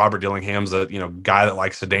 Robert Dillingham's a, guy that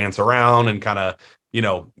likes to dance around and kind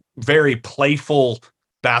of, very playful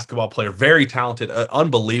basketball player, very talented,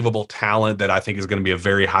 unbelievable talent that I think is going to be a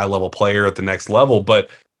very high level player at the next level.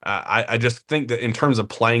 But I just think that in terms of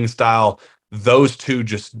playing style, those two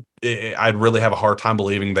I'd really have a hard time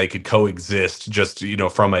believing they could coexist just,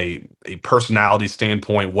 from a personality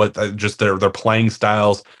standpoint, just their playing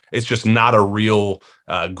styles. It's just not a real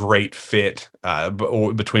great fit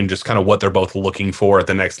between just kind of what they're both looking for at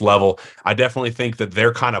the next level. I definitely think that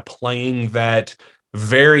they're kind of playing that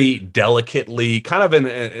very delicately, kind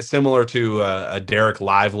of similar to a Derek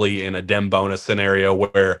Lively and a Dembona scenario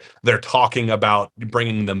where they're talking about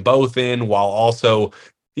bringing them both in while also,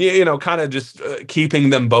 kind of just keeping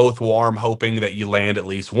them both warm, hoping that you land at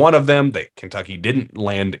least one of them. Kentucky didn't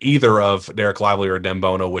land either of Derek Lively or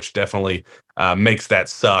Dembona, which definitely makes that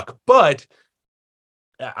suck. But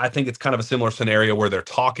I think it's kind of a similar scenario where they're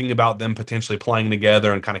talking about them potentially playing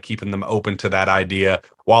together and kind of keeping them open to that idea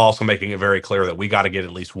while also making it very clear that we got to get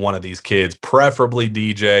at least one of these kids, preferably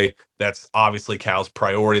DJ. That's obviously Cal's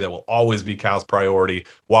priority. That will always be Cal's priority,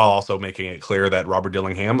 while also making it clear that Robert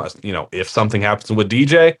Dillingham, if something happens with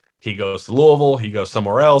DJ, he goes to Louisville, he goes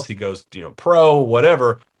somewhere else, he goes, pro,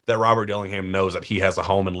 whatever, that Robert Dillingham knows that he has a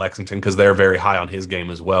home in Lexington because they're very high on his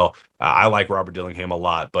game as well. I like Robert Dillingham a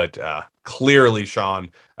lot, but clearly, Sean,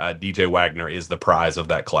 DJ Wagner is the prize of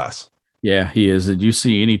that class. Yeah, he is. Did you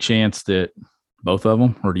see any chance that both of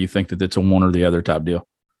them, or do you think that it's a one or the other type deal?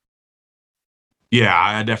 Yeah,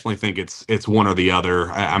 I definitely think it's one or the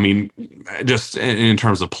other. I mean, just in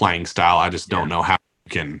terms of playing style, I just don't know how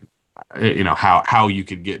you can, how you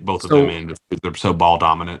could get both of them in. They're so ball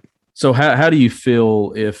dominant. So how do you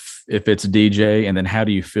feel if it's DJ, and then how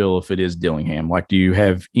do you feel if it is Dillingham? Like, do you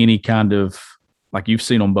have any kind of, like, you've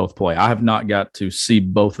seen them both play? I have not got to see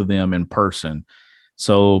both of them in person.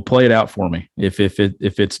 So play it out for me. If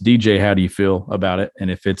it's DJ, how do you feel about it? And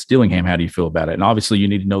if it's Dillingham, how do you feel about it? And obviously you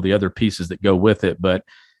need to know the other pieces that go with it, but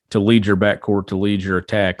to lead your backcourt, to lead your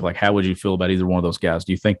attack, like, how would you feel about either one of those guys?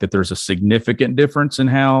 Do you think that there's a significant difference in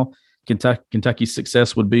how Kentucky's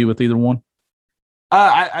success would be with either one?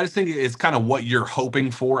 I just think it's kind of what you're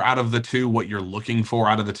hoping for out of the two, what you're looking for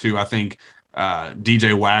out of the two. I think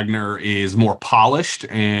DJ Wagner is more polished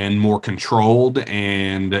and more controlled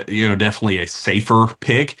and, definitely a safer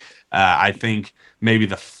pick. I think maybe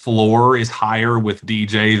the floor is higher with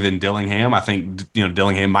DJ than Dillingham. I think,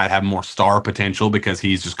 Dillingham might have more star potential because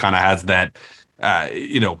he's just kind of has that,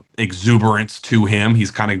 exuberance to him. He's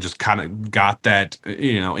kind of got that,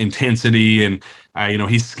 intensity, and,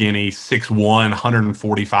 he's skinny, 6'1",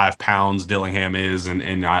 145 pounds, Dillingham is,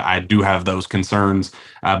 and I do have those concerns.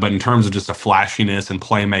 But in terms of just a flashiness and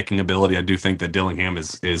playmaking ability, I do think that Dillingham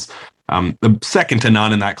is second to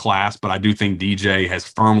none in that class, but I do think DJ has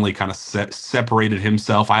firmly kind of separated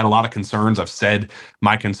himself. I had a lot of concerns. I've said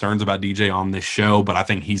my concerns about DJ on this show, but I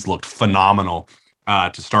think he's looked phenomenal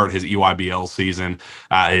to start his EYBL season.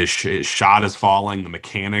 His shot is falling. The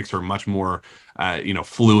mechanics are much more,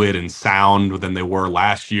 fluid and sound than they were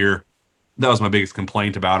last year. That was my biggest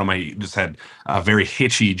complaint about him. I just had a very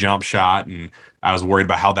hitchy jump shot, and I was worried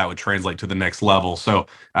about how that would translate to the next level. So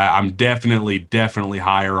I'm definitely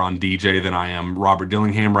higher on DJ than I am Robert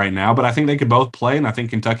Dillingham right now. But I think they could both play, and I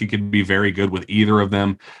think Kentucky could be very good with either of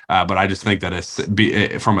them. But I just think that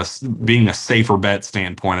from being a safer bet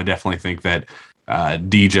standpoint, I definitely think that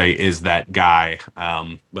DJ is that guy.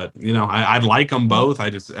 But I'd like them both.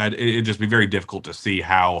 It'd just be very difficult to see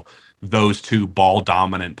how those two ball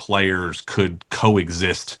dominant players could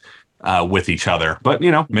coexist with each other. But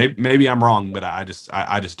maybe I'm wrong, but I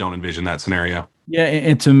just don't envision that scenario. Yeah,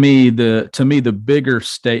 and to me the bigger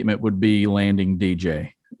statement would be landing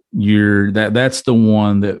DJ. That's the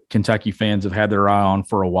one that Kentucky fans have had their eye on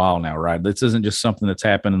for a while now, right? This isn't just something that's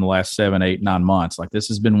happened in the last 7, 8, 9 months. Like, this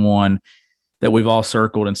has been one that we've all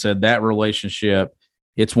circled and said that relationship,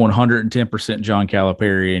 it's 110% John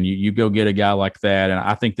Calipari, and you go get a guy like that. And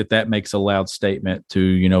I think that makes a loud statement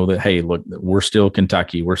to, that, hey, look, we're still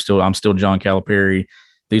Kentucky. I'm still John Calipari.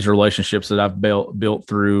 These relationships that I've built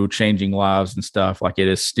through changing lives and stuff, like, it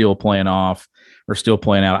is still playing off or still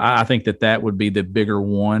playing out. I think that would be the bigger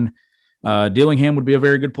one. Dillingham would be a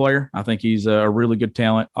very good player. I think he's a really good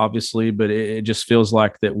talent, obviously, but it just feels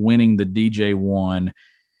like that winning the DJ one,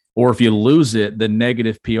 or if you lose it, the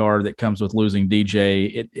negative PR that comes with losing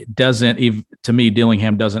DJ, it doesn't, even to me,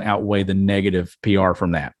 Dillingham doesn't outweigh the negative PR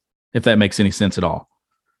from that, if that makes any sense at all.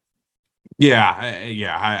 Yeah,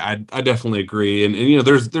 I definitely agree. And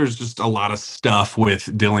there's just a lot of stuff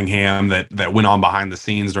with Dillingham that went on behind the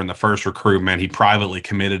scenes during the first recruitment. He privately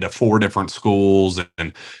committed to 4 different schools,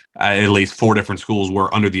 and at least 4 different schools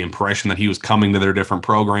were under the impression that he was coming to their different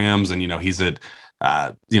programs. And, he's at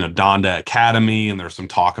Donda Academy, and there's some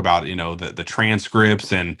talk about, the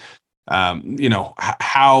transcripts and,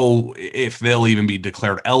 how, if they'll even be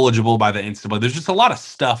declared eligible by the NCAA. There's just a lot of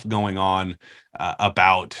stuff going on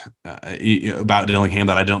about Dillingham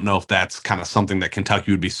that I don't know if that's kind of something that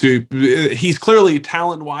Kentucky would be. He's clearly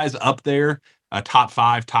talent-wise up there. a top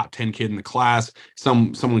 5, top 10 kid in the class,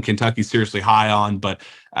 someone Kentucky's seriously high on. But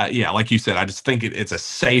yeah, like you said, I just think it's a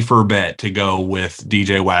safer bet to go with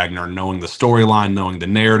DJ Wagner, knowing the storyline, knowing the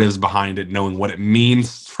narratives behind it, knowing what it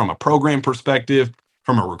means from a program perspective,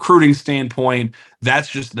 from a recruiting standpoint. That's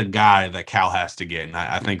just the guy that Cal has to get. And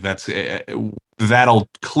I think that'll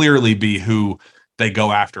clearly be who they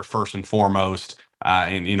go after first and foremost.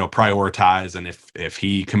 And prioritize, and if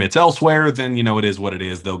he commits elsewhere, then it is what it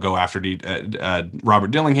is. They'll go after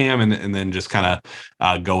Robert Dillingham, and then just kind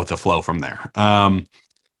of go with the flow from there. Want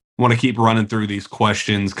to keep running through these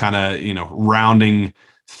questions, kind of rounding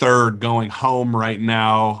third, going home right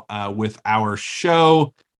now with our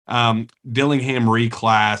show. Dillingham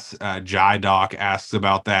reclass. Jai Doc asks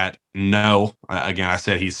about that. No, again, I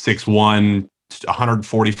said he's 6'1".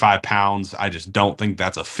 145 pounds. I just don't think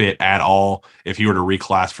that's a fit at all. If he were to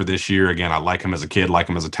reclass for this year, again, I like him as a kid, like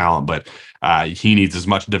him as a talent, but he needs as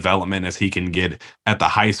much development as he can get at the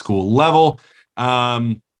high school level.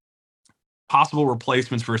 Possible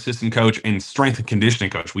replacements for assistant coach and strength and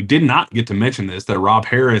conditioning coach. We did not get to mention this, that Rob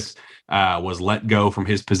Harris was let go from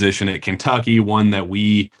his position at Kentucky, one that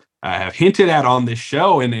we have hinted at on this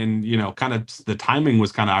show. And kind of the timing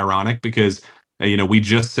was kind of ironic because we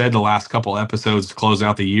just said the last couple episodes to close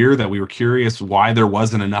out the year that we were curious why there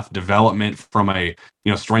wasn't enough development from a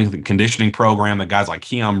strength and conditioning program. That guys like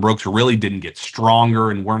Keon Brooks really didn't get stronger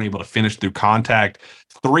and weren't able to finish through contact.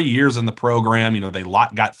 3 years in the program,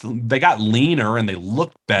 they got leaner and they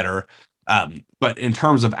looked better. But in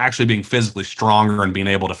terms of actually being physically stronger and being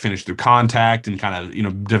able to finish through contact and kind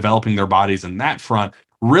of developing their bodies in that front,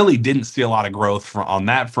 really didn't see a lot of growth on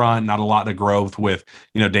that front. Not a lot of growth with,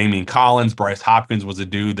 Damian Collins. Bryce Hopkins was a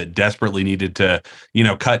dude that desperately needed to,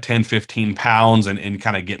 cut 10, 15 pounds and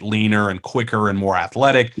kind of get leaner and quicker and more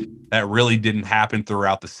athletic. That really didn't happen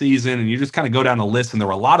throughout the season. And you just kind of go down the list, and there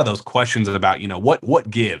were a lot of those questions about, what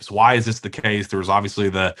gives? Why is this the case? There was obviously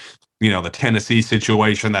the Tennessee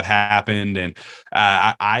situation that happened. And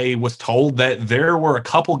I was told that there were a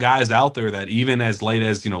couple guys out there that even as late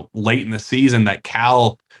as, late in the season that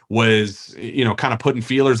Cal was, kind of putting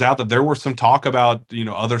feelers out, that there were some talk about,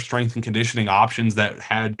 other strength and conditioning options that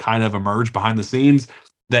had kind of emerged behind the scenes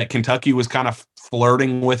that Kentucky was kind of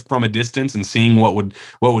flirting with from a distance and seeing what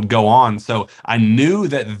would go on. So I knew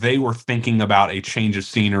that they were thinking about a change of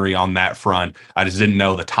scenery on that front. I just didn't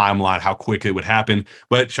know the timeline, how quick it would happen.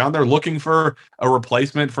 But Sean, they're looking for a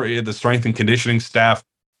replacement for the strength and conditioning staff.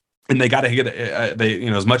 And they got to hit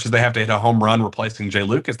as much as they have to hit a home run replacing Jay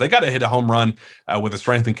Lucas, they got to hit a home run with a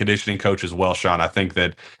strength and conditioning coach as well, Sean. I think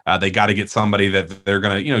that they got to get somebody that they're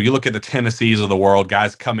going to, you look at the Tennessees of the world,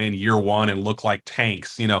 guys come in year one and look like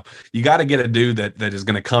tanks. You got to get a dude that is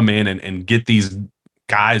going to come in and get these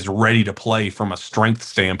guys ready to play from a strength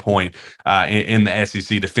standpoint in the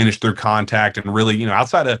SEC to finish through contact. And really,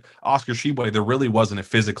 outside of Oscar Tshiebwe, there really wasn't a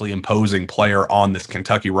physically imposing player on this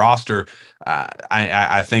Kentucky roster.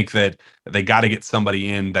 I think that they got to get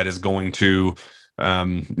somebody in that is going to,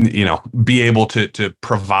 be able to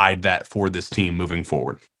provide that for this team moving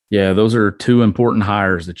forward. Yeah, those are two important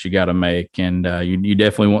hires that you got to make. And you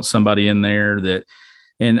definitely want somebody in there that,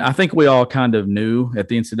 and I think we all kind of knew at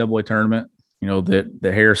the NCAA tournament, that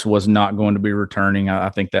Harris was not going to be returning. I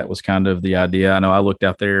think that was kind of the idea. I know I looked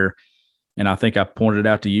out there and I think I pointed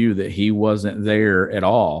out to you that he wasn't there at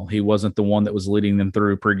all. He wasn't the one that was leading them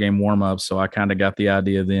through pregame warmups. So I kind of got the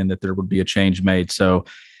idea then that there would be a change made. So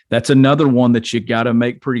that's another one that you got to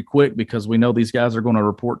make pretty quick because we know these guys are going to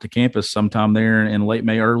report to campus sometime there in late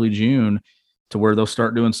May, early June to where they'll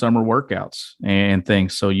start doing summer workouts and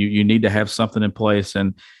things. So you need to have something in place.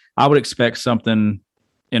 And I would expect something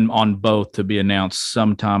on both to be announced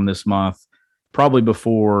sometime this month, probably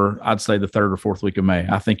before, I'd say, the 3rd or 4th week of May.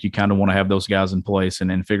 I think you kind of want to have those guys in place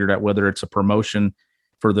and figured out whether it's a promotion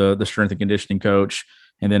for the strength and conditioning coach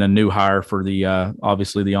and then a new hire for the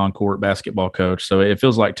obviously the on-court basketball coach. So it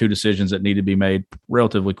feels like two decisions that need to be made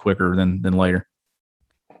relatively quicker than later.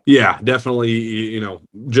 Yeah, definitely.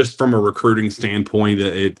 Just from a recruiting standpoint,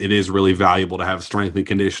 it is really valuable to have a strength and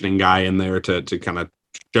conditioning guy in there to kind of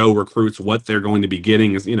show recruits what they're going to be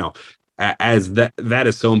getting. Is as that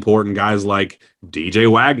is so important. Guys like DJ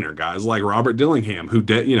Wagner, guys like Robert Dillingham, who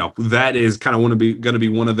that is kind of going to be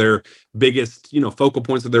one of their biggest focal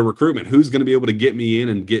points of their recruitment. Who's going to be able to get me in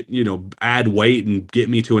and get add weight and get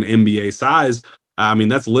me to an NBA size? I mean,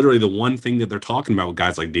 that's literally the one thing that they're talking about with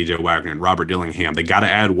guys like DJ Wagner and Robert Dillingham. They got to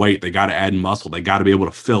add weight. They got to add muscle. They got to be able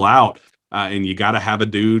to fill out. And you got to have a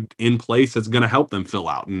dude in place that's going to help them fill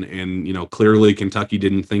out. And clearly Kentucky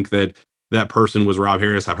didn't think that that person was Rob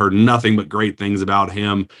Harris. I've heard nothing but great things about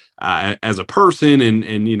him as a person,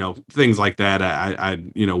 and you know, things like that. I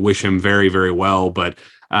you know, wish him very, very well. But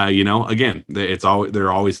you know, again, there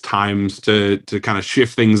are always times to kind of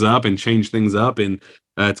shift things up and change things up, and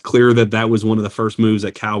it's clear that was one of the first moves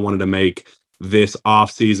that Cal wanted to make this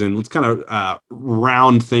offseason. Let's kind of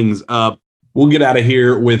round things up. We'll get out of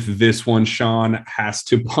here with this one. Sean has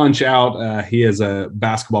to punch out. He has a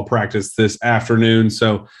basketball practice this afternoon,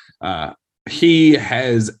 so he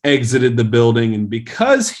has exited the building. And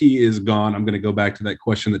because he is gone, I'm going to go back to that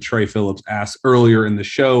question that Trey Phillips asked earlier in the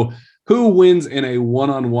show. Who wins in a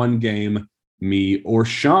one-on-one game, me or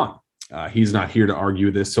Sean? He's not here to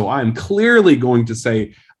argue this, so I'm clearly going to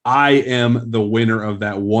say I am the winner of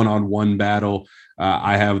that one-on-one battle.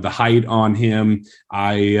 I have the height on him.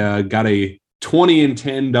 I got a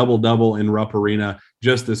 20-10 double-double in Rupp Arena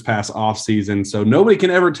just this past offseason, so nobody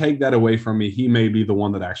can ever take that away from me. He may be the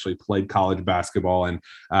one that actually played college basketball and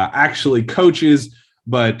actually coaches,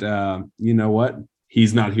 but you know what?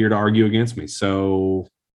 He's not here to argue against me, so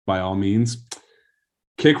by all means,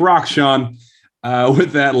 kick rock, Sean.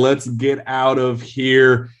 With that, let's get out of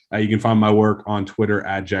here. You can find my work on Twitter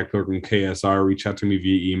at Jack Pilgrim KSR. Reach out to me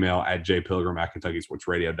via email at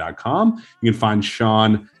jpilgrim@KentuckySportsRadio.com. You can find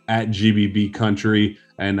Sean at GBB Country,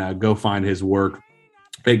 and go find his work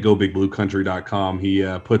at GoBigBlueCountry.com. He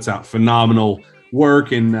puts out phenomenal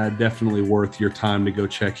work, and definitely worth your time to go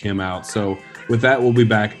check him out. So with that, we'll be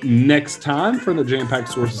back next time for the Jam Packed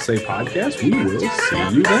Sources Say podcast. We will see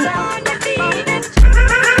you then.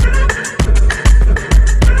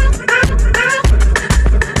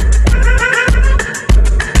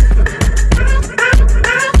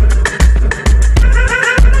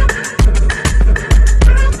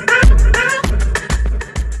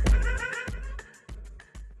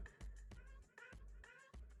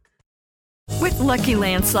 Lucky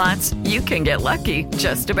Land Slots, you can get lucky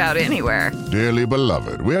just about anywhere. Dearly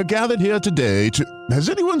beloved, we are gathered here today to... Has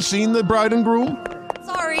anyone seen the bride and groom?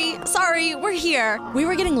 Sorry, we're here. We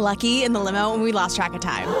were getting lucky in the limo and we lost track of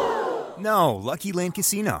time. No, Lucky Land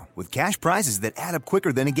Casino, with cash prizes that add up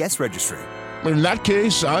quicker than a guest registry. In that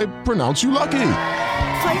case, I pronounce you lucky.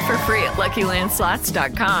 Play for free at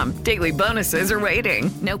LuckyLandSlots.com. Daily bonuses are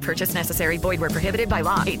waiting. No purchase necessary. Void where prohibited by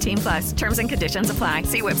law. 18+. Terms and conditions apply.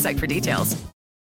 See website for details.